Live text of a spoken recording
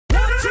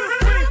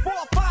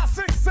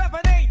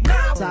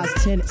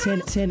10.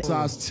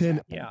 Size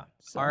 10. Yeah.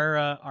 So-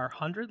 Our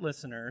 100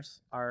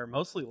 listeners are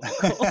mostly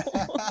local.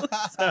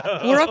 So-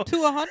 We're up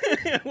to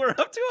 100. We're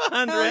up to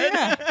 100. Hell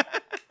yeah.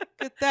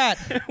 Get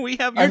that. We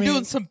have You're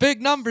doing some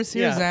big numbers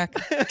here, Yeah. Zach.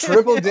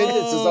 Triple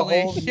digits is a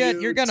Holy whole shit,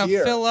 new you're gonna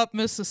tier. fill up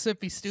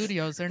Mississippi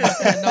studios. They're not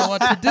gonna know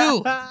what to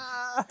do.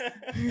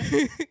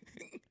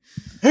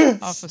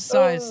 Off of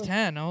size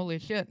 10. Holy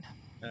shit.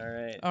 All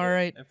right.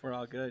 right. If we're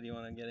all good, you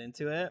want to get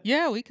into it?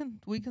 Yeah, we can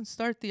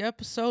start the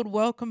episode.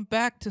 Welcome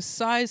back to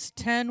Size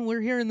 10.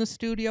 We're here in the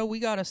studio. We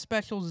got a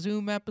special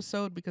Zoom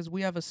episode because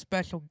we have a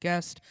special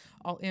guest.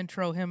 I'll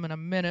intro him in a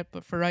minute,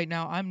 but for right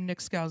now, I'm Nick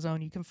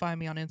Scalzone. You can find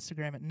me on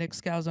Instagram at Nick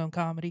Scalzone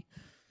Comedy.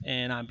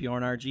 And I'm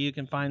Bjorn RG. You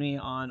can find me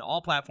on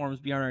all platforms,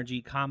 Bjorn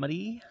RG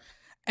Comedy.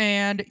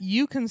 And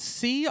you can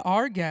see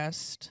our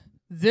guest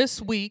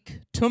this week,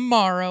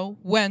 tomorrow,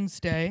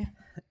 Wednesday,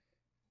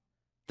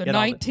 the Get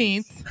all the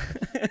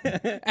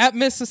 19th, at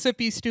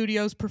Mississippi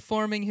Studios,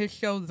 performing his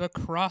show, The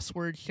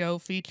Crossword Show,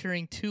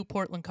 featuring two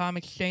Portland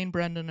comics, Shane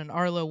Brendan and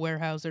Arlo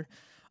Warehouser.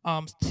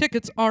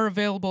 Tickets are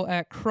available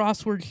at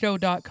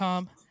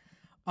crosswordshow.com.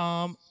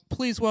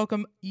 Please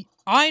welcome,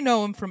 I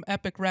know him from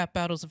Epic Rap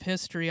Battles of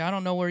History. I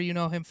don't know where you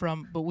know him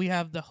from, but we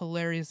have the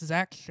hilarious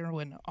Zach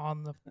Sherwin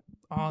on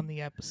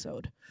the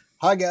episode.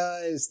 Hi,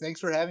 guys. Thanks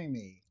for having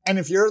me. And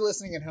if you're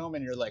listening at home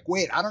and you're like,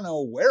 wait, I don't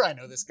know where I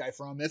know this guy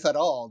from, if at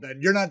all, then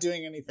you're not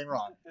doing anything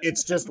wrong.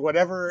 It's just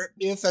whatever,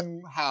 if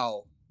and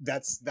how.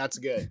 That's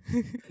good.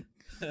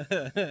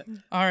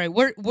 All right,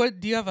 what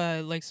do you have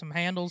like some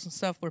handles and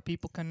stuff where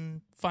people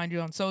can find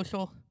you on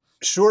social?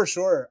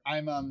 Sure.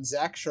 I'm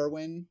Zach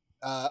Sherwin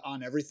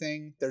on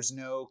everything. There's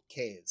no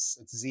K's.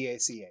 It's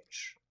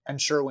Z-A-C-H. And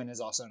Sherwin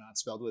is also not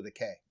spelled with a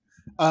K.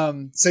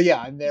 So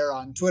yeah, I'm there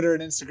on Twitter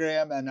and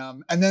Instagram,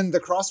 and then the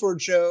Crossword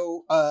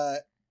Show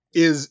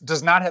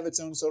does not have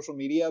its own social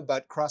media,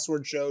 but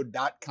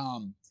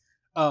crosswordshow.com,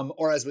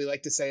 or as we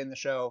like to say in the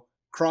show,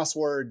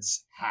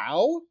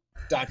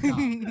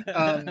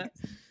 crosswordshow.com.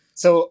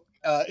 So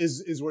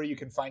is where you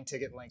can find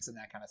ticket links and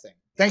that kind of thing.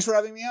 Thanks for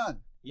having me on.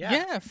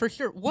 Yeah, for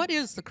sure. What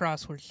is the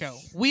Crossword Show?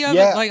 We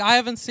haven't I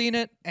haven't seen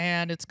it,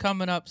 and it's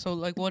coming up. So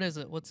like, what is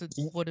it? What are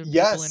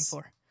people in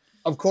for?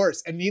 Of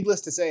course, and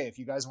needless to say, if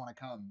you guys want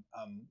to come,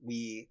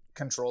 we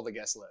control the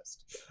guest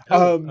list.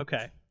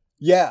 Okay.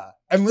 Yeah,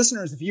 and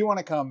listeners, if you want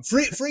to come,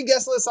 free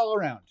guest lists all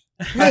around.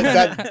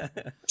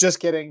 Just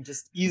kidding,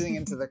 just easing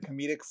into the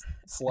comedic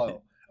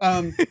flow.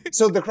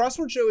 So the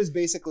Crossword Show is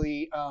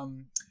basically,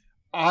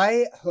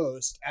 I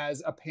host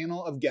as a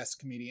panel of guest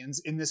comedians.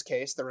 In this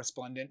case, the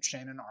resplendent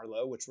Shane and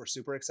Arlo, which we're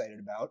super excited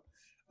about.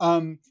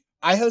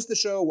 I host the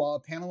show while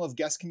a panel of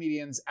guest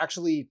comedians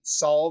actually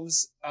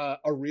solves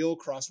a real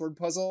crossword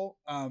puzzle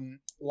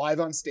live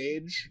on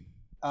stage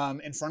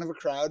in front of a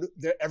crowd.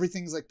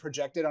 Everything's like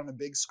projected on a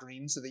big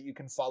screen so that you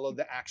can follow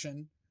the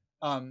action.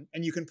 And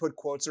you can put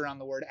quotes around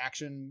the word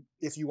action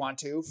if you want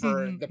to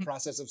for the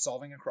process of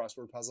solving a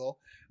crossword puzzle.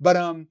 But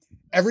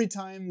every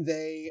time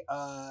the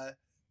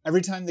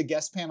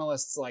guest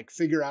panelists like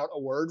figure out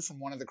a word from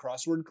one of the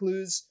crossword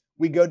clues,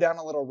 we go down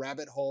a little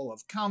rabbit hole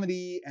of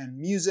comedy and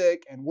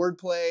music and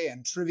wordplay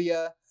and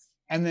trivia.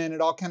 And then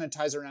it all kind of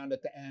ties around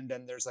at the end,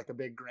 and there's like a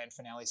big grand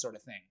finale sort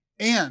of thing.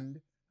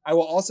 And I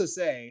will also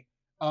say,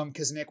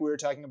 because Nick, we were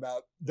talking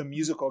about the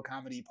musical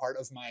comedy part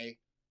of my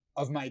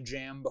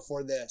jam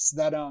before this,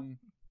 that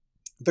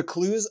the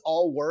clues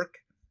all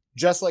work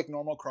just like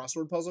normal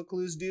crossword puzzle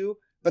clues do,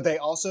 but they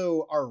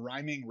also are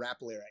rhyming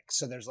rap lyrics.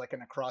 So there's like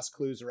an across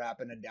clues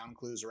rap and a down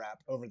clues rap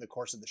over the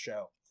course of the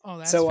show. Oh,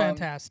 that's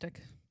fantastic.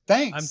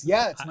 Thanks.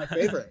 Yeah, it's my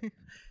favorite.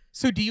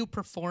 So do you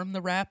perform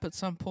the rap at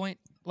some point?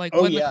 Like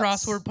Oh, when yes. the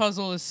crossword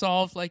puzzle is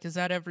solved, like is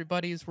that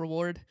everybody's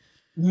reward?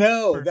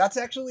 No, that's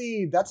how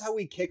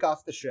we kick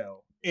off the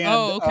show. And,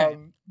 okay.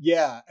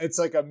 Yeah, it's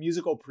like a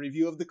musical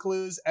preview of the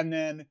clues. And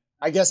then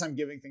I guess I'm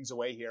giving things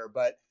away here,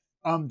 but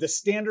the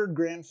standard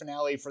grand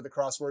finale for the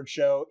Crossword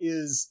Show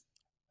is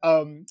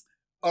an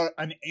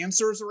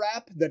answers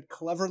rap that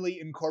cleverly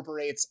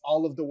incorporates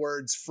all of the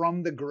words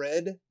from the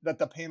grid that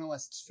the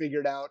panelists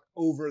figured out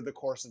over the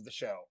course of the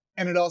show.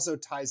 And it also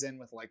ties in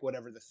with like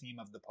whatever the theme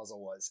of the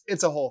puzzle was.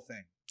 It's a whole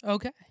thing.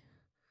 Okay.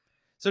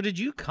 So did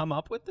you come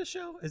up with the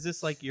show? Is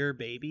this like your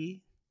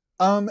baby?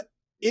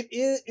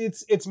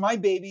 It's my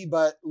baby,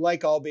 but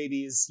like all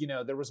babies,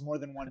 there was more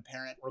than one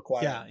parent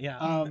required.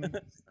 Yeah.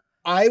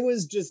 I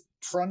was just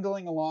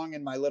trundling along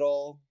in my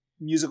little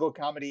musical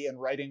comedy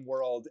and writing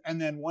world. And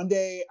then one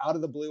day out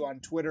of the blue on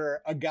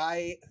Twitter, a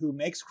guy who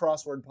makes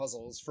crossword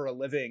puzzles for a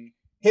living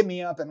hit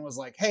me up and was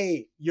like,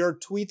 hey, your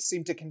tweets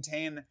seem to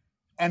contain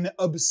an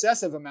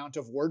obsessive amount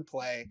of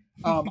wordplay.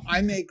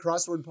 I make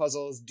crossword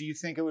puzzles. Do you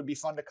think it would be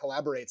fun to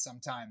collaborate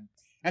sometime?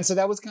 And so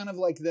that was kind of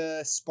like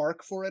the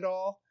spark for it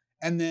all.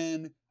 And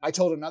then I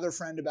told another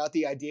friend about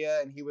the idea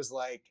and he was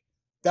like,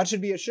 that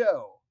should be a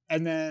show.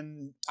 And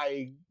then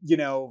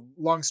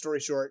long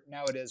story short,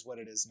 now it is what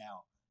it is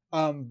now.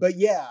 But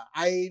yeah,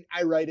 I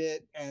write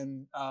it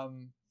and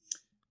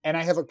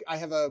I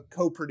have a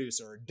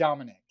co-producer,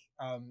 Dominic.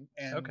 And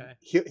okay.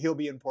 he'll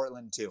be in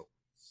Portland too.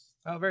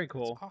 Oh, very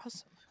cool. That's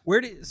awesome.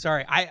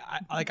 Sorry,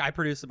 I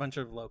produce a bunch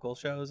of local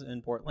shows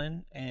in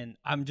Portland, and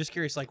I'm just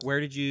curious, like, where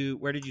did you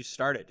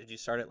start it? Did you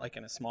start it like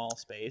in a small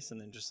space and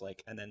then just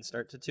like, and then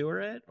start to tour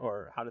it,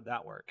 or how did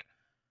that work?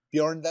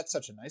 Bjorn, that's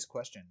such a nice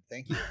question.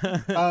 Thank you.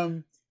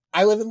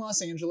 I live in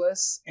Los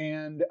Angeles,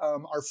 and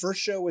our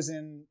first show was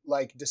in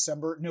like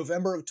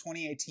November of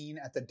 2018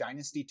 at the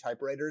Dynasty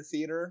Typewriter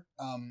Theater,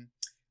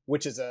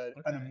 which is an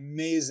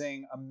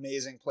amazing,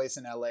 amazing place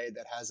in LA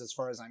that has, as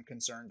far as I'm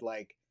concerned,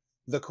 like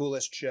the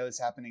coolest shows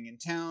happening in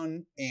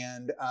town.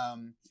 And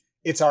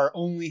it's our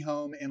only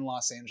home in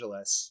Los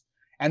Angeles.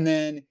 And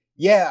then,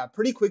 yeah,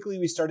 pretty quickly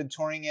we started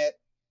touring it.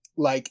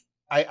 Like,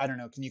 I don't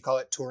know, can you call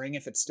it touring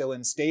if it's still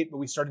in state? But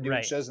we started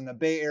doing shows in the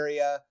Bay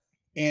Area,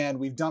 and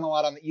we've done a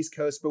lot on the East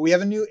Coast. But we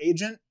have a new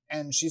agent,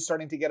 and she's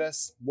starting to get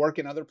us work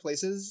in other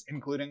places,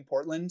 including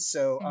Portland.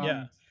 So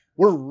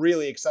we're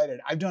really excited.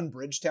 I've done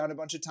Bridgetown a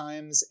bunch of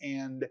times,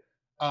 and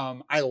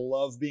I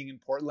love being in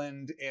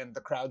Portland, and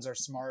the crowds are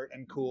smart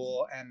and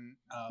cool, and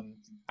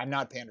I'm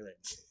not pandering.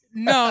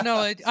 No.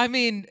 I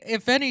mean,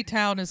 if any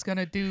town is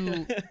gonna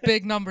do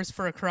big numbers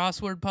for a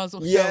crossword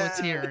puzzle show, it's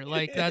here.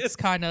 Like that's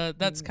kind of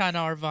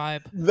our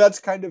vibe. That's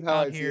kind of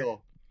how I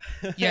feel.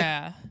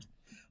 Yeah.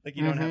 Like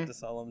you don't have to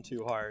sell them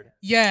too hard.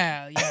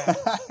 Yeah.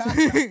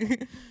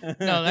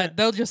 No,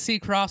 they'll just see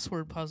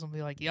crossword puzzle and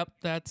be like, "Yep,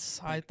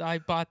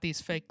 I bought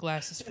these fake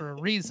glasses for a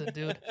reason,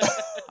 dude.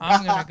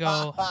 I'm gonna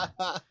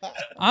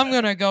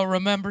go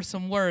remember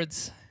some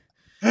words."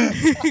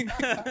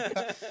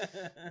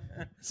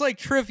 It's like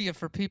trivia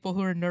for people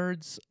who are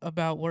nerds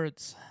about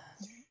words.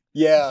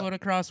 Yeah. That's what a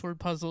crossword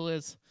puzzle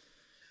is.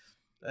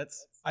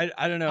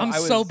 I don't know. I'm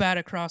so bad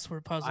at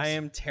crossword puzzles. I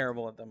am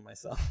terrible at them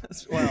myself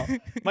as well.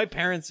 My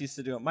parents used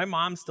to do it. My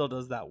mom still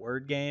does that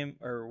word game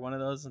or one of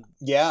those.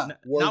 Yeah.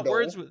 Not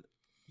words with.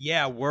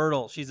 Yeah,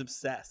 Wordle. She's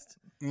obsessed.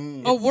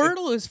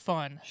 Wordle is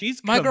fun.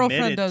 My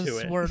girlfriend does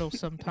Wordle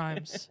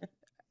sometimes.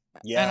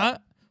 Yeah. And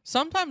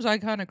sometimes I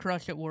kind of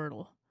crush at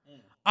Wordle.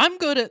 I'm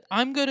good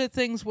at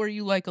things where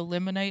you like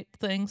eliminate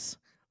things.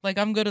 Like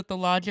I'm good at the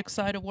logic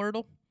side of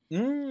Wordle.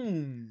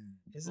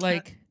 Isn't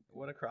like that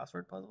what a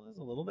crossword puzzle is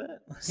a little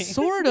bit?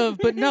 Sort of,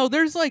 but no,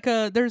 there's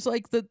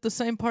the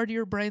same part of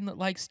your brain that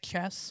likes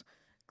chess,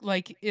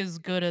 like is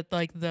good at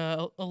like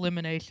the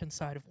elimination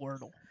side of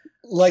Wordle.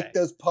 Like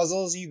those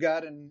puzzles you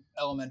got in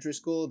elementary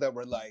school that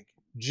were like,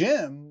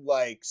 Jim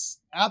likes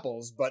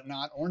apples but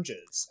not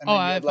oranges. And then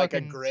you had like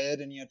a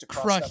grid and you had to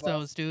crush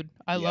those, dude.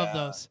 I love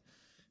those.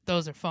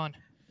 Those are fun.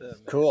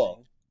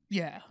 Cool.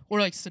 Yeah. Or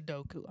like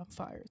Sudoku. I'm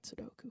fire at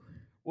Sudoku.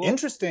 Well,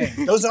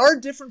 interesting. Those are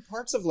different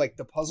parts of like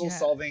the puzzle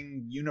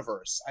solving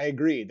universe. I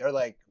agree. They're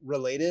like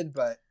related,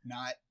 but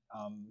not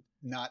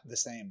the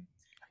same.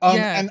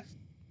 And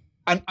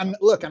I'm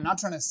not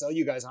trying to sell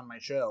you guys on my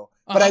show,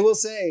 but I will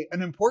say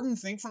an important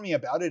thing for me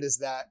about it is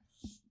that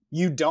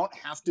you don't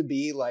have to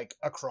be like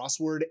a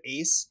crossword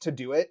ace to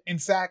do it. In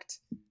fact,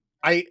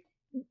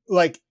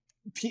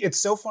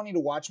 it's so funny to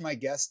watch my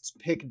guests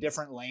pick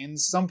different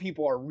lanes. Some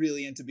people are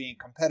really into being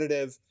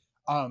competitive.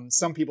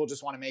 Some people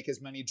just want to make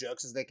as many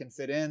jokes as they can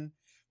fit in.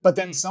 But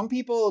then some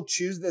people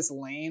choose this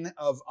lane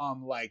of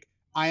like,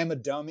 I am a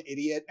dumb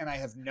idiot and I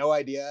have no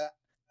idea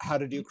how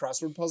to do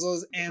crossword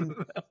puzzles. And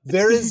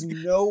there is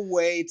no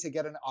way to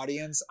get an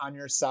audience on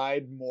your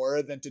side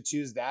more than to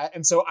choose that.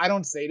 And so I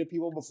don't say to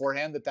people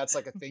beforehand that that's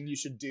like a thing you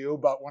should do.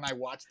 But when I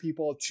watch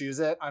people choose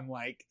it, I'm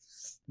like,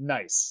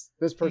 nice.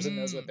 This person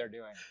knows what they're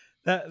doing.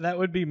 That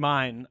would be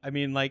mine. I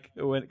mean, like,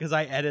 because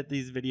I edit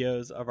these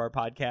videos of our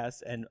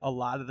podcast, and a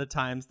lot of the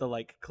times the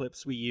like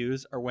clips we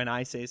use are when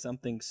I say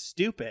something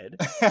stupid,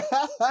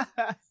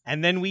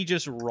 and then we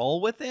just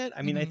roll with it.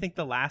 I mean, I think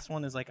the last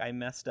one is like I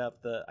messed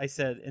up I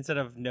said instead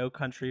of "No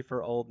Country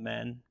for Old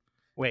Men,"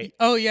 wait.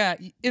 Oh yeah,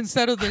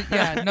 instead of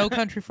 "No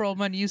Country for Old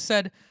Men," you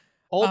said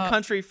 "Old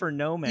Country for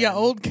No Men." Yeah,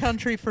 "Old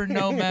Country for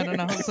No Men,"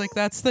 and I was like,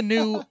 that's the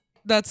new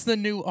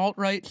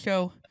alt-right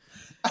show.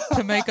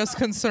 To make us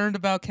concerned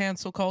about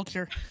cancel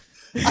culture.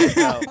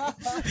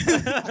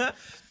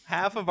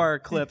 Half of our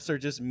clips are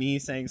just me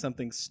saying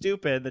something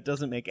stupid that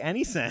doesn't make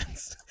any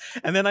sense.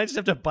 And then I just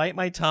have to bite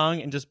my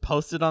tongue and just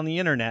post it on the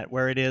internet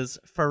where it is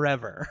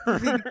forever.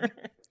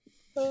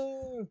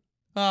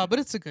 But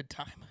it's a good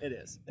time. It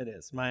is.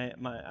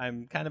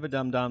 I'm kind of a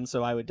dum-dum,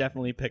 so I would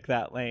definitely pick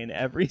that lane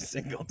every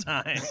single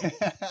time.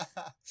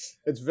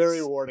 It's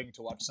very rewarding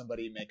to watch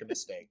somebody make a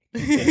mistake.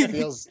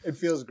 It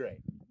feels great.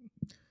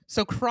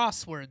 So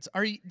crosswords,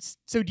 do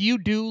you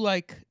do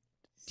like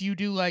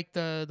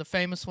the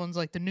famous ones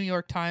like the New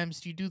York Times?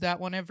 Do you do that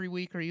one every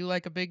week? Are you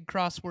like a big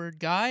crossword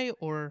guy,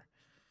 or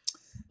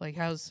like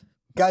how's?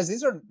 Guys,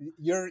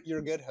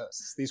 you're good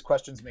hosts. These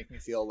questions make me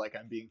feel like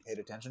I'm being paid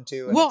attention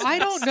to. Well, I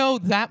don't know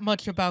that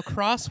much about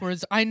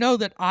crosswords. I know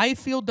that I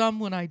feel dumb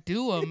when I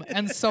do them,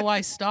 and so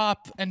I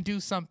stop and do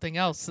something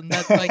else. And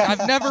that like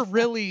I've never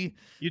really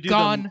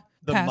gone.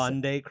 The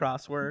Monday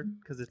crossword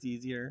because it's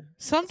easier.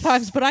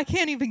 Sometimes, but I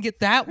can't even get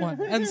that one,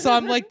 and so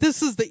I'm like,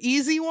 "This is the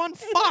easy one,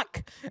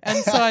 fuck!" And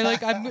so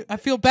I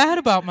feel bad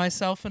about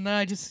myself, and then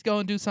I just go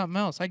and do something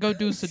else. I go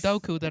do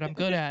Sudoku that I'm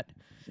good at.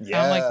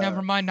 Yeah. I'm like,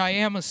 never mind, I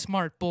am a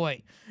smart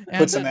boy. And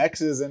Put some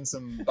X's in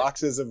some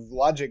boxes of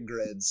logic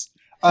grids.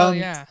 hell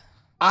yeah.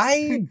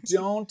 I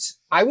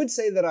would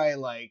say that I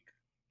like,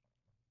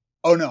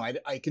 oh no,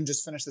 I can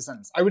just finish the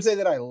sentence. I would say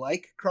that I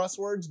like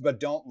crosswords, but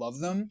don't love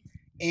them.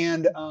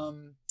 And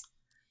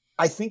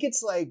I think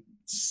it's like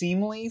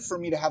seemly for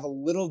me to have a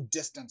little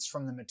distance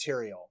from the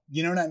material.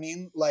 You know what I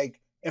mean?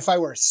 Like if I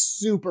were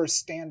super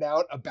stand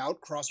out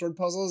about crossword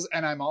puzzles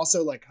and I'm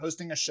also like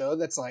hosting a show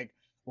that's like,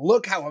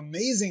 look how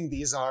amazing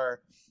these are.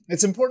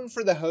 It's important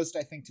for the host,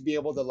 I think, to be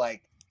able to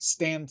like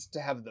stand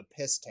to have the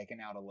piss taken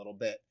out a little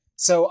bit.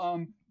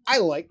 So I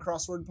like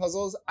crossword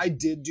puzzles. I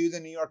did do the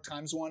New York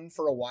Times one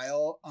for a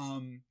while,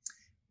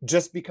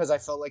 just because I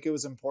felt like it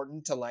was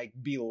important to like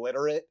be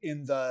literate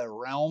in the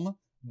realm.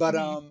 But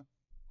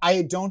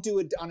I don't do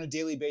it on a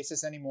daily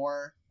basis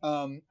anymore.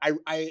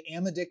 I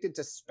am addicted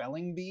to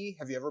Spelling Bee.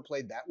 Have you ever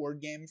played that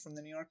word game from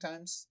the New York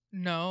Times?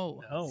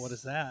 No. Oh, what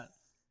is that?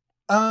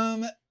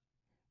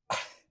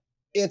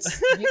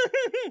 It's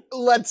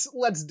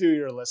let's do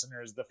your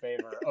listeners the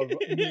favor of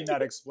me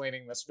not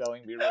explaining the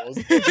Spelling Bee rules.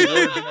 It's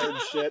word nerd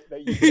shit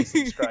that you can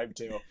subscribe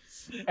to,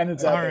 and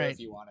it's out there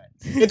if you want it.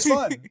 It's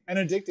fun and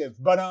addictive,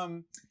 but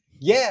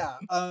yeah.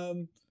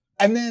 And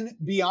then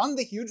beyond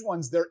the huge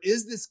ones, there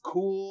is this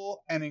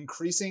cool and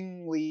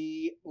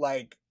increasingly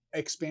like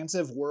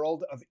expansive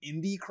world of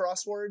indie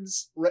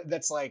crosswords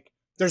that's like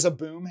there's a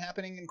boom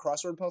happening in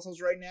crossword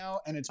puzzles right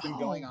now, and it's been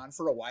going on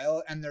for a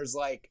while. And there's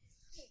like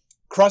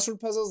crossword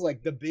puzzles,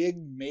 like the big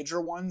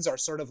major ones are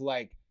sort of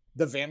like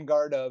the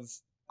vanguard of,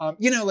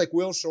 like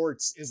Will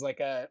Shortz is like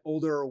a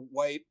older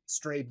white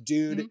straight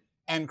dude,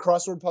 and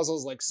crossword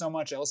puzzles, like so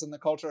much else in the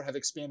culture, have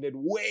expanded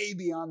way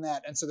beyond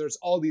that. And so there's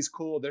all these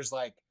cool. There's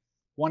like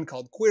one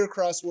called Queer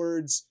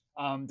Crosswords.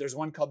 There's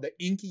one called the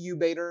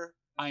Incubator,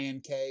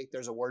 INK.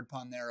 There's a word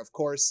pun there, of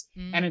course.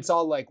 And it's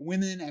all like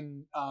women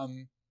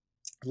and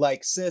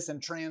like cis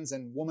and trans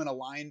and woman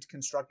aligned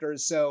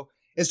constructors. So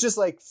it's just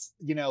like,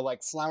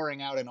 like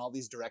flowering out in all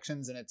these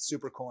directions, and it's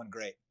super cool and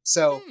great.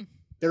 So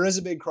there is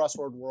a big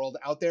crossword world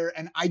out there,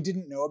 and I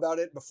didn't know about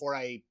it before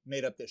I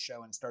made up this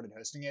show and started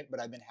hosting it, but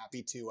I've been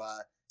happy to,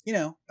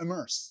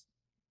 immerse.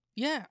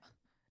 Yeah.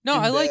 No,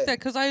 I like that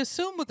because I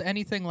assume with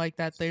anything like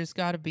that, there's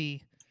got to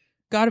be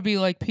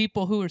like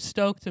people who are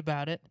stoked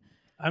about it.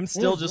 I'm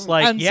still just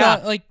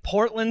like,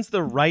 Portland's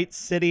the right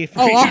city for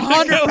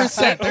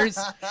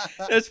 100%.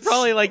 It's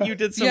probably like you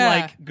did some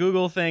like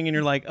Google thing and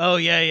you're like, oh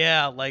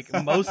yeah, like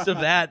most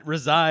of that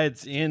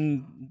resides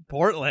in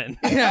Portland.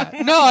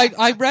 Yeah, no,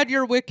 I read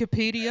your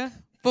Wikipedia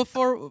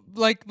before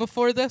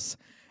this,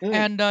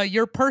 and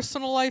your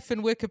personal life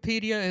in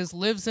Wikipedia is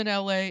lives in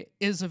LA,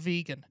 is a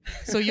vegan.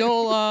 So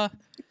you'll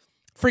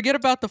forget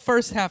about the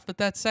first half, but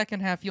that second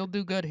half you'll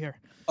do good here.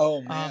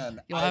 Oh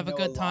man, you'll have a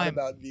good time.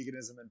 About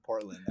veganism in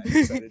Portland. I'm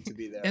excited to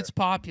be there. It's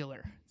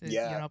popular.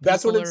 Yeah,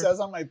 that's what it says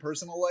on my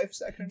personal life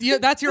section. Yeah,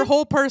 that's your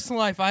whole personal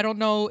life. I don't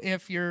know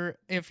if you're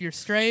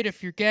straight,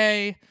 if you're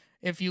gay,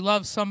 if you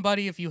love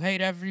somebody, if you hate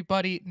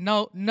everybody.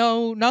 No,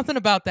 nothing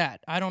about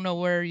that. I don't know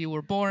where you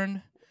were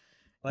born.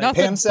 Like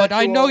nothing, but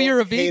I know you're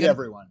a vegan. Hate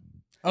everyone.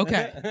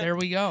 Okay, there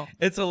we go.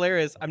 It's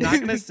hilarious. I'm not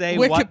gonna say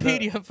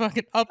Wikipedia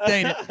fucking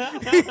update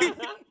it.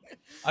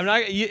 I'm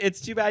not.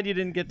 It's too bad you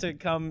didn't get to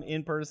come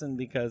in person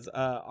because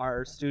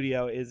our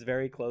studio is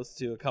very close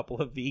to a couple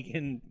of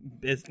vegan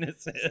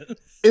businesses.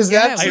 Is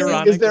that true?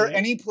 Is there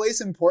any place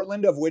in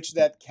Portland of which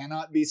that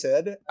cannot be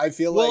said? I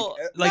feel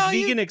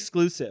vegan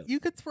exclusive.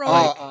 You could throw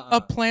a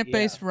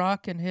plant-based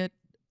rock and hit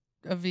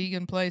a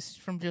vegan place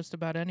from just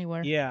about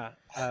anywhere. Yeah,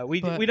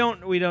 we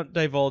don't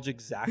divulge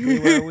exactly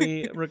where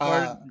we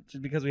record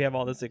because we have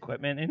all this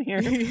equipment in here.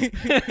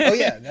 Oh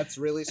yeah, that's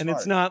really smart. And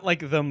it's not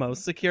like the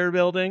most secure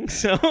building,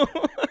 so.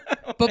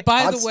 But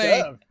by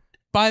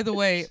the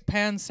way,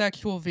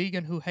 pansexual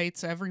vegan who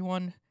hates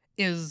everyone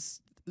is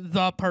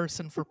the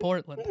person for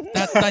Portland.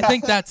 I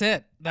think that's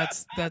it.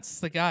 That's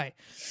the guy.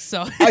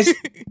 So.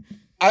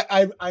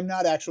 I'm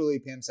not actually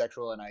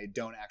pansexual, and I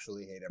don't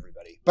actually hate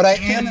everybody, but I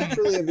am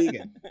actually a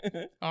vegan.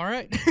 All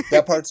right.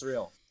 That part's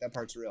real.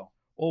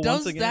 Well,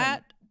 does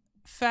that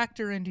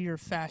factor into your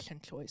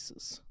fashion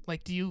choices?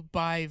 Like, do you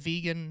buy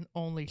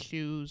vegan-only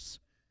shoes?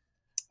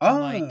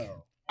 Oh,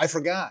 I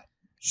forgot.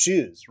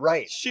 Shoes,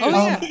 right. Shoes.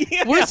 Oh,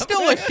 yeah. We're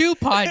still a shoe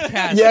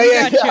podcast.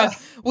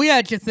 We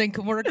had you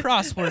thinking we're a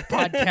crossword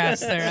podcast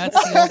there.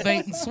 That's the old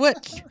bait and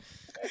switch.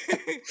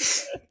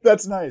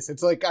 That's nice.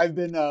 It's like I've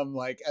been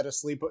at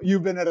a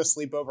you've been at a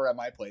sleepover at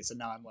my place, and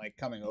now I'm like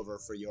coming over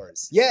for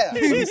yours. Yeah,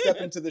 let me step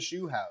into the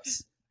shoe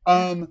house.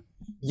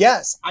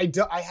 Yes,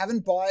 I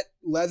haven't bought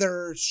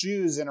leather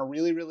shoes in a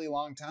really, really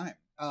long time.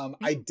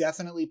 I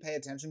definitely pay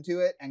attention to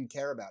it and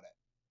care about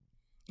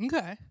it.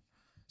 Okay.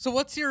 So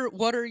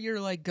what are your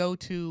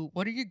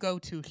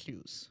go-to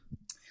shoes?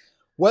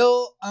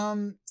 Well,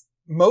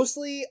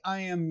 mostly I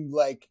am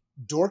like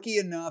dorky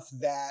enough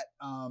that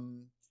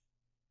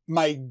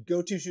my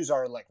go-to shoes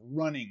are like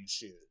running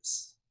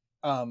shoes.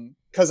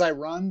 Because I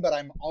run, but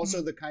I'm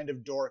also the kind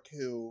of dork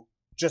who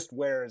just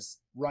wears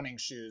running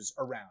shoes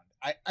around.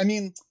 I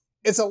mean,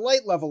 it's a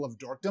light level of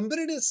dorkdom, but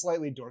it is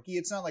slightly dorky.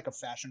 It's not like a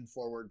fashion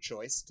forward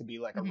choice to be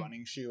like a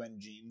running shoe and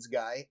jeans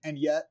guy. And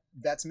yet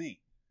that's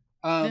me.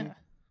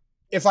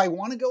 If I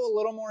want to go a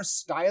little more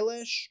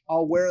stylish,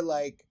 I'll wear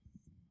like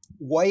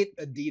white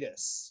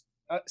Adidas,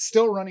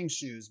 still running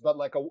shoes, but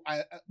like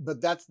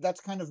but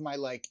that's kind of my,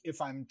 like,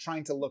 if I'm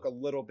trying to look a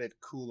little bit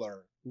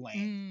cooler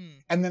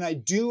lane. And then I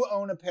do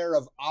own a pair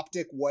of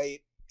optic white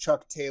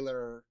Chuck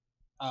Taylor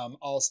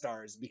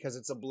All-Stars because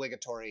it's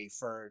obligatory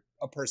for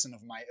a person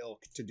of my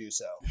ilk to do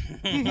so.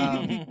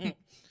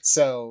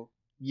 So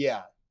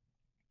yeah.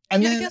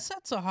 And then, I guess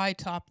that's a high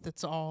top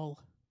that's all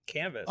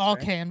canvas. All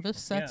right?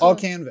 canvas. That's all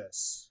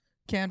canvas.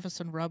 Canvas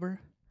and rubber.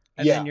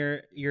 And then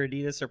your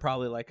Adidas are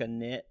probably like a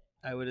knit,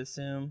 I would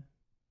assume.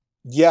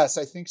 Yes,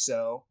 I think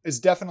so. It's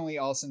definitely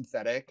all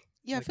synthetic.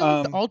 Yeah, I feel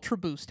like the Ultra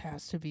Boost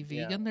has to be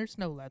vegan. Yeah. There's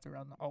no leather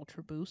on the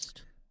Ultra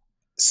Boost.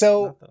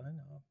 So not that I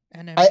know.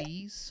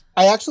 NMDs.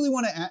 I actually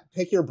want to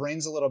pick your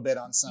brains a little bit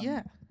on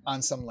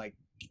some like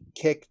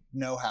kick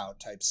know-how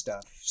type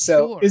stuff.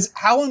 So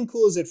how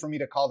uncool is it for me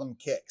to call them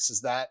kicks?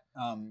 Is that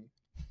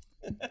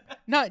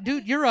No,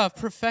 dude, you're a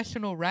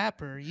professional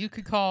rapper. You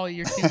could call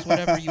your shoes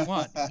whatever you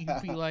want. You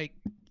could be like,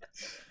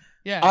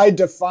 yeah. I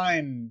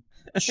define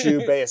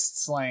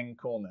shoe-based slang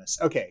coolness.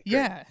 Okay. Great.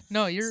 Yeah.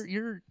 No,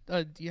 you're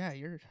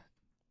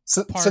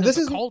so part this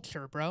of is the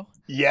culture, bro.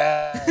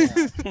 Yeah.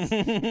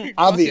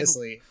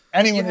 Obviously.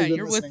 Anyone who's been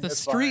you're with the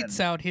streets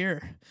out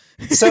here.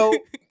 So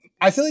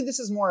I feel like this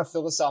is more a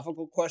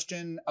philosophical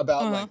question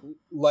about like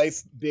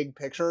life big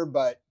picture,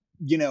 but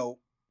you know,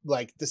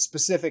 like the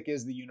specific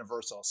is the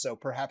universal. So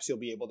perhaps you'll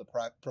be able to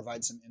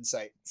provide some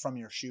insight from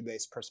your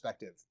shoe-based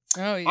perspective.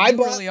 Oh, you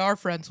really are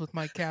friends with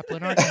Mike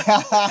Kaplan, aren't you?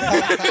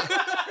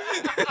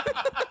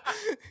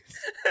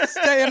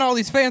 Saying all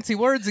these fancy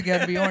words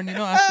again, Bjorn. You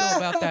know how I feel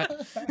about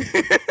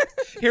that.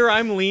 Here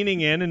I'm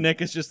leaning in, and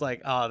Nick is just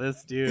like, "Oh,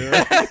 this dude."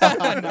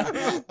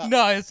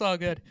 No, it's all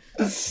good.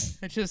 It's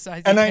just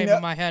it came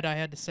in my head. I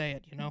had to say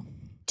it. You know.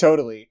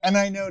 Totally, and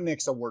I know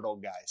Nick's a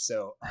Wordle guy,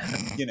 so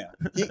you know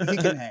he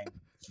can hang.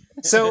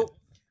 So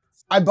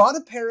I bought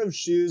a pair of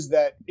shoes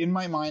that, in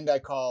my mind, I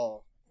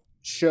call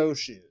show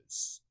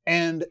shoes,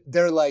 and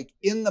they're like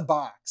in the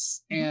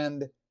box,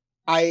 and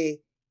I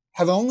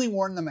have only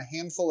worn them a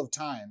handful of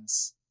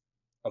times,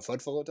 a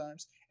footful of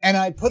times. And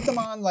I put them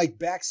on like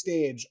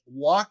backstage,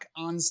 walk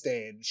on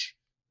stage.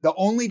 The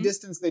only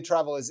distance they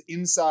travel is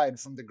inside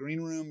from the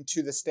green room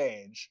to the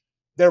stage.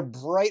 They're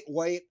bright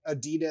white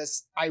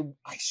Adidas. I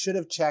should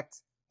have checked.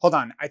 Hold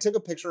on. I took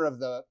a picture of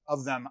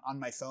them on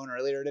my phone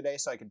earlier today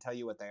so I can tell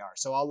you what they are.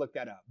 So I'll look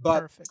that up.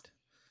 But perfect.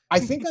 I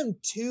think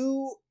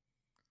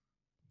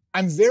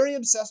I'm very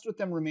obsessed with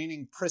them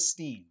remaining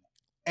pristine.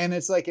 And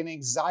it's like an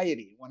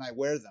anxiety when I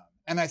wear them.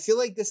 And I feel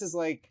like this is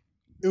like,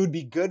 it would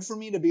be good for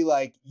me to be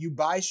like, you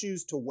buy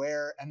shoes to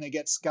wear and they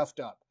get scuffed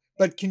up.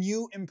 But can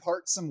you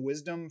impart some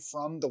wisdom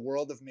from the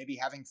world of maybe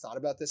having thought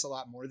about this a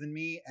lot more than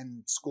me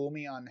and school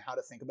me on how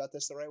to think about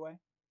this the right way?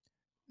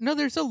 No,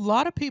 there's a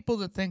lot of people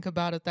that think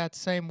about it that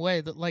same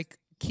way, that like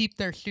keep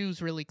their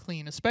shoes really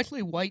clean,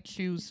 especially white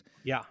shoes.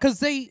 Yeah.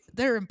 Because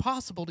they're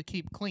impossible to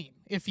keep clean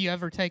if you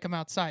ever take them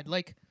outside.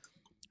 Like,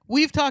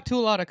 we've talked to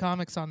a lot of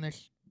comics on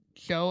this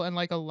show, and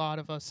like a lot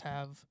of us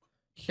have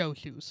show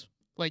shoes.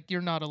 Like,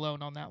 you're not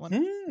alone on that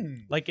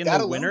one. Like in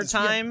the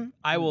wintertime,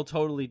 I will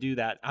totally do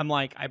that. I'm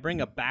like, I bring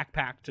a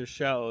backpack to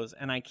shows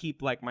and I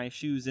keep like my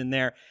shoes in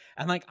there.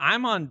 And like,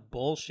 I'm on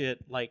bullshit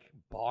like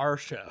bar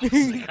shows.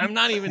 Like, I'm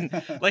not even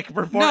like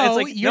performing. No, it's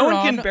like you're no one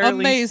on can barely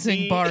amazing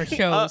see bar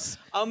shows.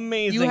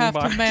 Amazing. You have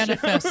bar to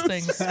manifest shows.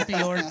 things,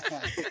 Bjorn.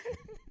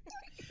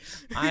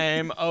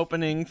 I'm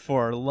opening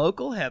for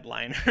local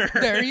headliners.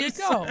 There you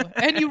go.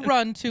 And you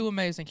run 2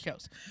 amazing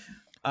shows.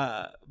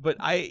 But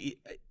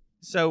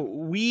so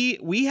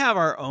we have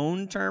our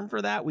own term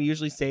for that. We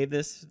usually save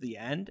this to the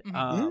end.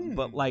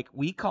 But like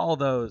we call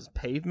those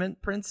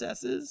pavement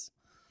princesses.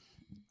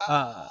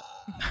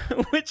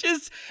 Which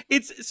is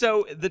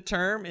so the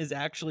term is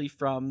actually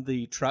from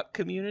the truck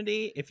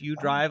community. If you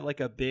drive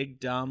like a big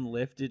dumb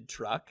lifted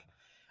truck,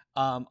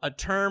 a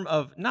term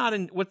of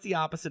what's the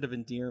opposite of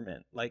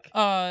endearment? Like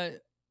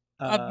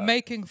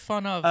making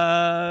fun of.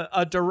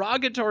 A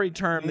derogatory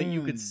term that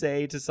you could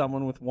say to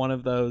someone with one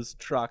of those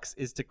trucks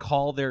is to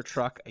call their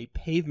truck a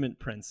pavement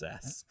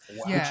princess,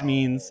 which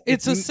means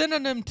it's a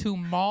synonym to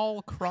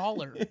mall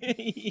crawler.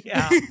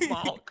 Yeah,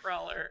 mall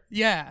crawler.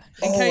 Yeah,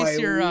 in case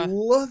you're. I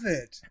love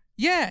it.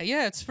 Yeah,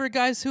 it's for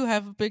guys who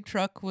have a big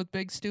truck with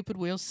big stupid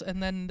wheels,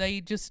 and then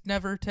they just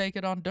never take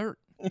it on dirt.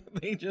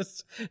 They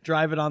just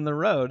drive it on the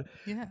road.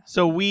 Yeah.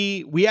 So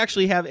we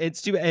actually have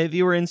if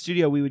you were in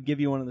studio, we would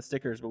give you one of the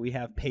stickers, but we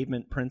have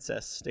pavement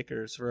princess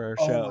stickers for our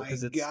show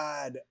because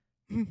God.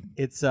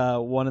 It's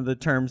one of the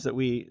terms that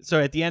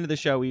so at the end of the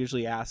show we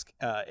usually ask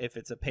if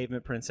it's a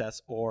pavement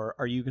princess or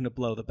are you going to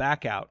blow the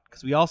back out,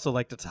 because we also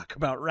like to talk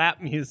about rap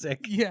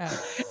music. Yeah.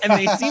 And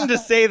they seem to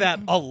say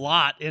that a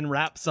lot in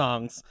rap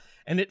songs,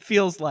 and it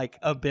feels like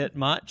a bit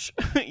much.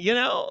 You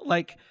know,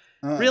 like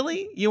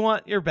really? You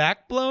want your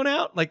back blown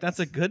out? Like, that's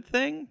a good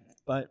thing?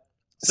 But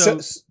so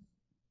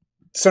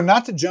So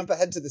not to jump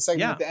ahead to the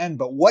segment Yeah. at the end,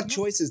 but what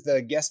choice is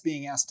the guest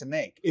being asked to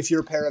make? If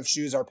your pair of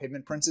shoes are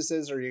pavement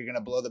princesses, or you're going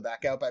to blow the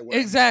back out by wearing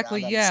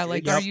Exactly. them around Yeah. on the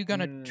Like, streets? are you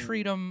gonna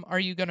treat them? Are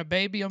you gonna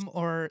baby them,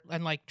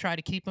 and like try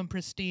to keep them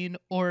pristine,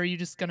 or are you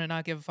just gonna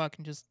not give a fuck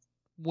and just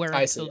wear them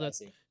I see.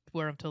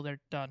 till they're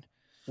done?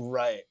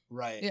 Right.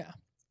 Right. Yeah.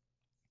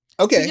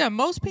 Okay. So yeah,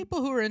 most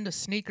people who are into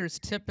sneakers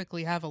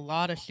typically have a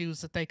lot of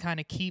shoes that they kind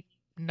of keep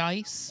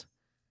nice,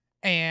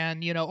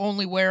 and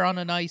only wear on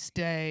a nice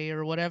day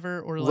or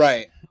whatever, or like,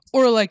 Right.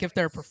 or like if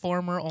they're a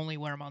performer, only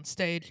wear them on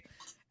stage,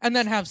 and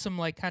then have some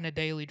like kind of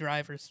daily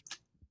drivers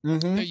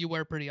that you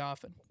wear pretty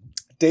often.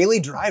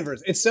 Daily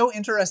drivers. It's so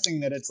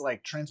interesting that it's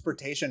like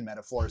transportation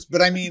metaphors,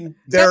 but I mean,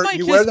 That might you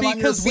just wear them be on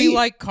your because feet. we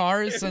like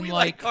cars and We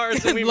like like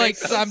cars and we like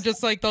make those. I'm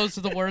just like those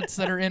are the words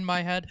that are in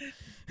my head.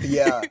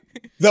 Yeah.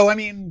 Though I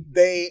mean,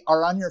 they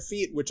are on your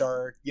feet, which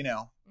are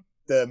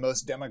the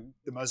most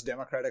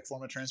democratic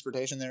form of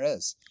transportation there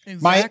is.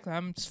 Exactly.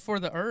 I'm just for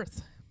the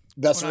earth.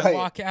 That's when right. I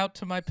walk out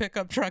to my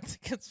pickup truck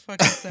that gets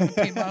fucking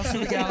 17 miles to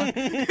the gallon.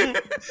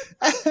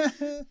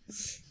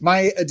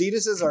 My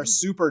Adidas's are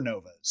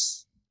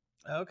Supernovas.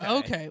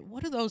 Okay.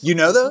 What are those? You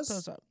know Look those?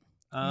 those up.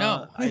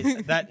 No.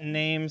 That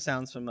name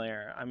sounds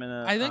familiar. I'm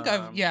gonna. I think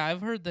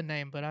I've heard the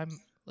name, but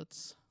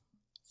let's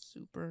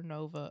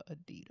Supernova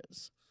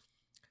Adidas.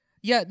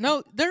 Yeah,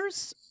 no,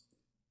 there's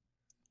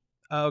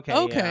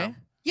Okay.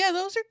 Yeah,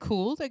 those are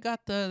cool. They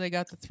got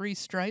the 3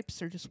 stripes.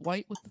 They're just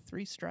white with the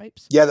 3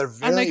 stripes. Yeah, they're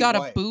very And they got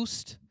white. a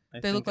boost.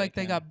 They look like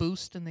they can. got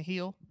boost in the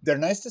heel. They're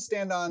nice to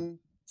stand on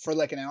for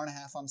like an hour and a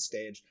half on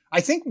stage.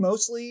 I think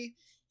mostly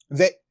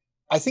they.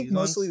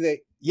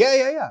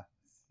 Yeah.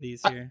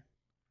 These here.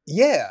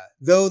 Yeah,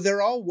 though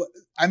they're all.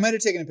 I might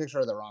have taken a picture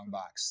of the wrong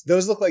box.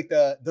 Those look like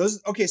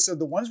those. Okay, so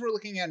the ones we're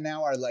looking at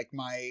now are like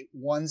my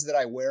ones that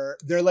I wear.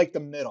 They're like the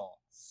middle.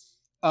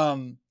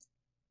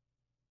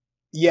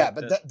 Yeah,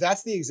 but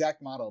that's the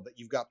exact model that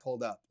you've got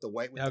pulled up. The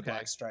white with the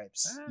black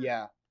stripes.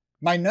 Yeah,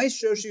 my nice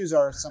show shoes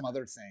are some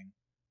other thing.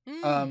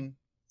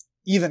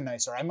 Even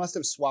nicer. I must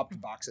have swapped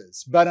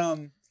boxes, but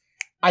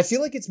I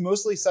feel like it's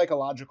mostly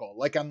psychological.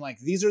 Like I'm like,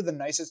 these are the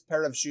nicest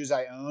pair of shoes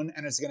I own,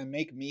 and it's gonna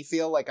make me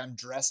feel like I'm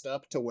dressed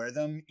up to wear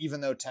them, even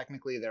though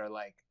technically they're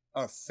like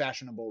a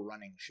fashionable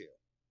running shoe.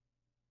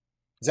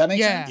 Does that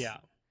make sense?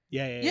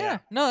 Yeah.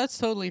 No, that's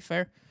totally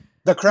fair.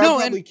 The crowd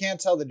probably can't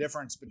tell the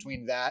difference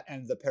between that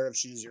and the pair of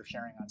shoes you're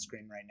sharing on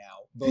screen right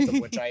now, both of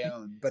which I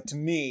own. But to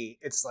me,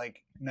 it's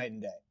like night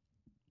and day.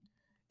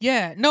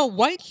 Yeah, no,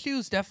 white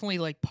shoes definitely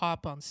like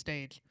pop on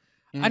stage.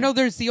 I know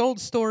there's the old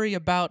story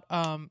about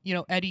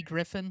Eddie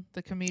Griffin,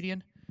 the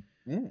comedian.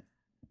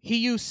 He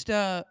used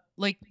to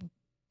like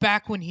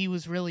back when he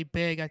was really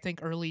big, I think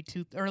early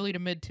to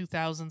mid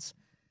 2000s.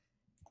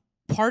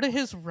 Part of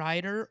his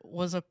rider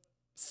was a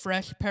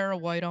fresh pair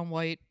of white on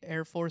white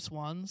Air Force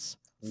Ones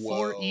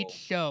for each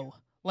show.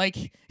 Like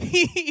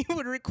he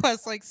would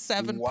request like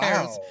 7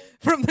 pairs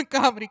from the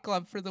comedy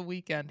club for the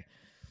weekend.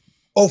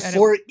 Oh, and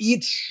for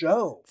each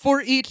show.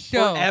 For each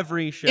show. For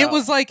every show. It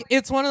was like,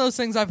 it's one of those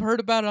things I've heard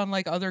about on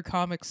like other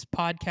comics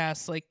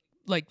podcasts, like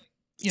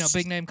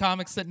big name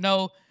comics that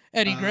know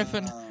Eddie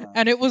Griffin.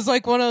 And it was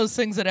like one of those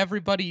things that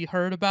everybody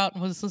heard about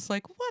and was just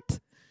like, what?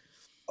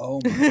 Oh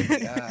my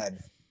God.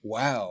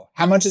 Wow.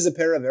 How much is a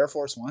pair of Air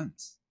Force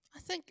Ones? I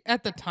think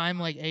at the time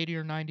like $80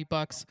 or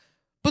 $90.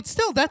 But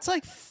still, that's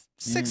like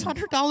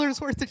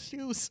 $600 worth of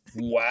shoes.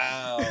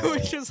 Wow.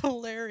 Which is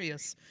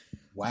hilarious.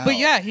 Wow. But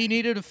yeah, he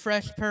needed a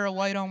fresh pair of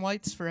white on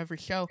whites for every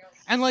show.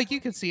 And like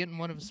you could see it in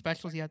one of his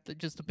specials, he had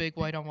just the big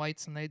white on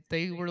whites, and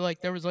they were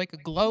like, there was like a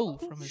glow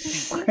from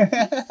his feet.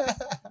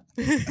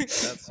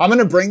 I'm going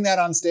to bring that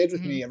on stage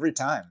with me every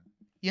time.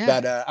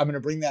 Yeah. I'm going to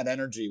bring that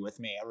energy with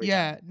me every time.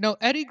 Yeah. No,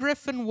 Eddie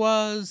Griffin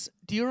was,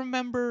 do you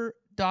remember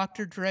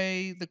Dr.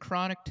 Dre, The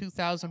Chronic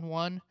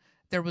 2001?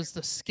 There was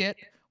the skit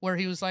where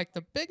he was like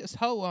the biggest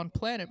hoe on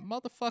planet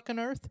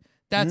motherfucking Earth.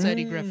 That's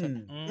Eddie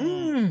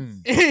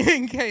Griffin.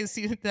 In case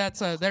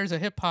there's a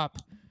hip hop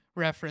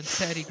reference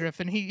to Eddie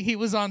Griffin. He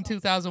was on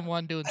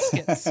 2001 doing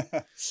skits.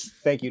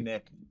 Thank you,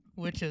 Nick.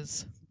 Which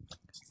is,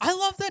 I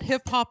love that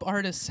hip hop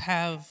artists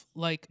have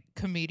like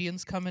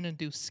comedians come in and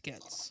do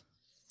skits.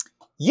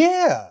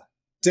 Yeah.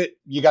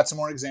 You got some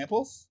more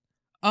examples?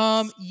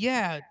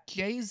 Yeah.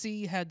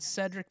 Jay-Z had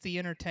Cedric the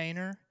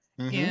Entertainer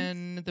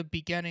in the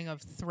beginning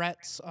of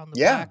Threats on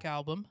the Black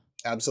album.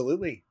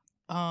 Absolutely.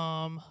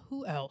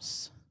 Who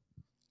else?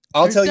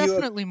 There's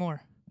definitely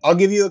more. I'll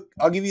give you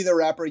the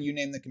rapper. You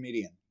name the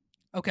comedian.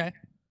 Okay.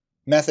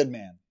 Method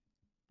Man.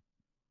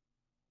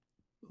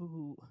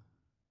 Ooh.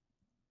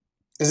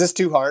 Is this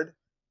too hard?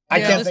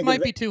 This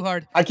might be too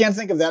hard. I can't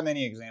think of that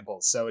many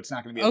examples, so it's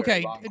not going to be a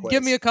very long quiz.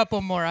 Give me a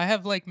couple more. I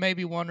have like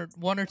maybe one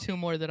or two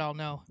more that I'll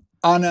know.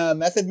 On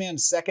Method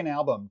Man's second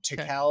album,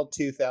 Tikal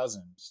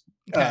 2000,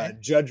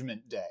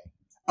 Judgment Day.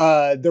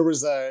 There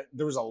was a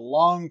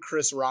long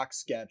Chris Rock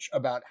sketch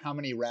about how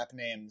many rap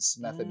names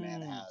Method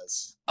Man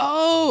has.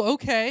 Oh,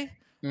 okay.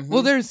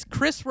 Well, there's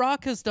Chris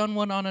Rock has done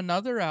one on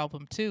another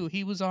album too.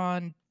 He was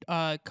on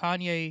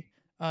Kanye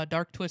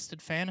Dark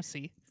Twisted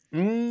Fantasy.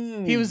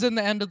 He was in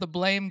the End of the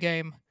Blame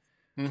Game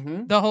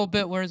Mm-hmm. The whole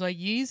bit where it's like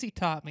Yeezy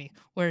taught me,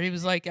 where he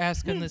was like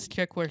asking this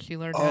chick where she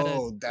learned how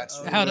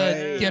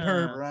to get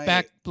her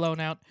back blown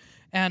out,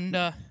 and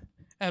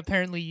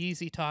apparently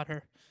Yeezy taught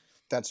her.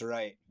 That's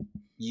right.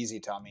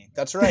 Yeezy taught me.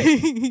 That's right.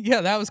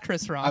 Yeah, that was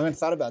Chris Rock. I haven't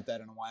thought about that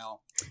in a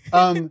while.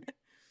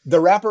 The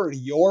rapper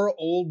Your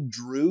Old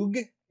Droog,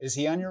 is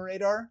he on your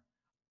radar?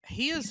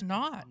 He is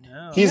not.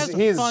 No. He has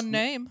a fun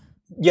name.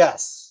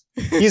 Yes.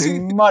 He's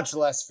much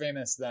less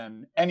famous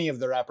than any of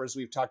the rappers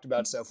we've talked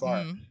about so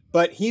far.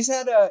 But he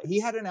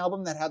had an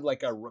album that had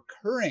like a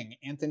recurring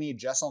Anthony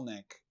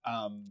Jeselnik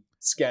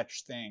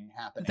sketch thing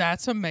happening.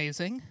 That's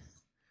amazing.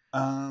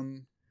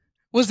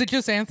 Was it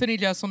just Anthony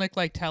Jeselnik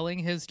like telling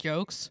his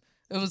jokes?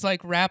 It was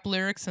like rap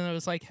lyrics, and it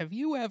was like, "Have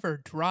you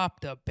ever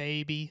dropped a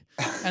baby?"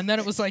 And then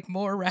it was like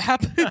more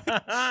rap.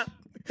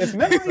 If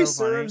memory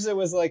serves, it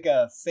was like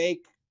a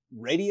fake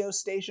radio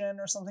station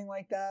or something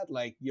like that.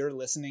 Like you're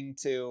listening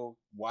to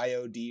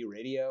YOD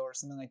radio or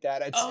something like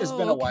that. It's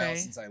been a while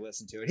since I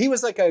listened to it. He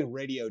was like a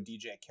radio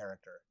DJ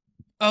character.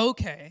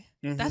 Okay.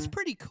 That's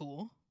pretty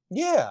cool.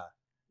 Yeah.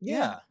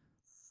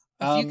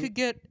 If you could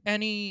get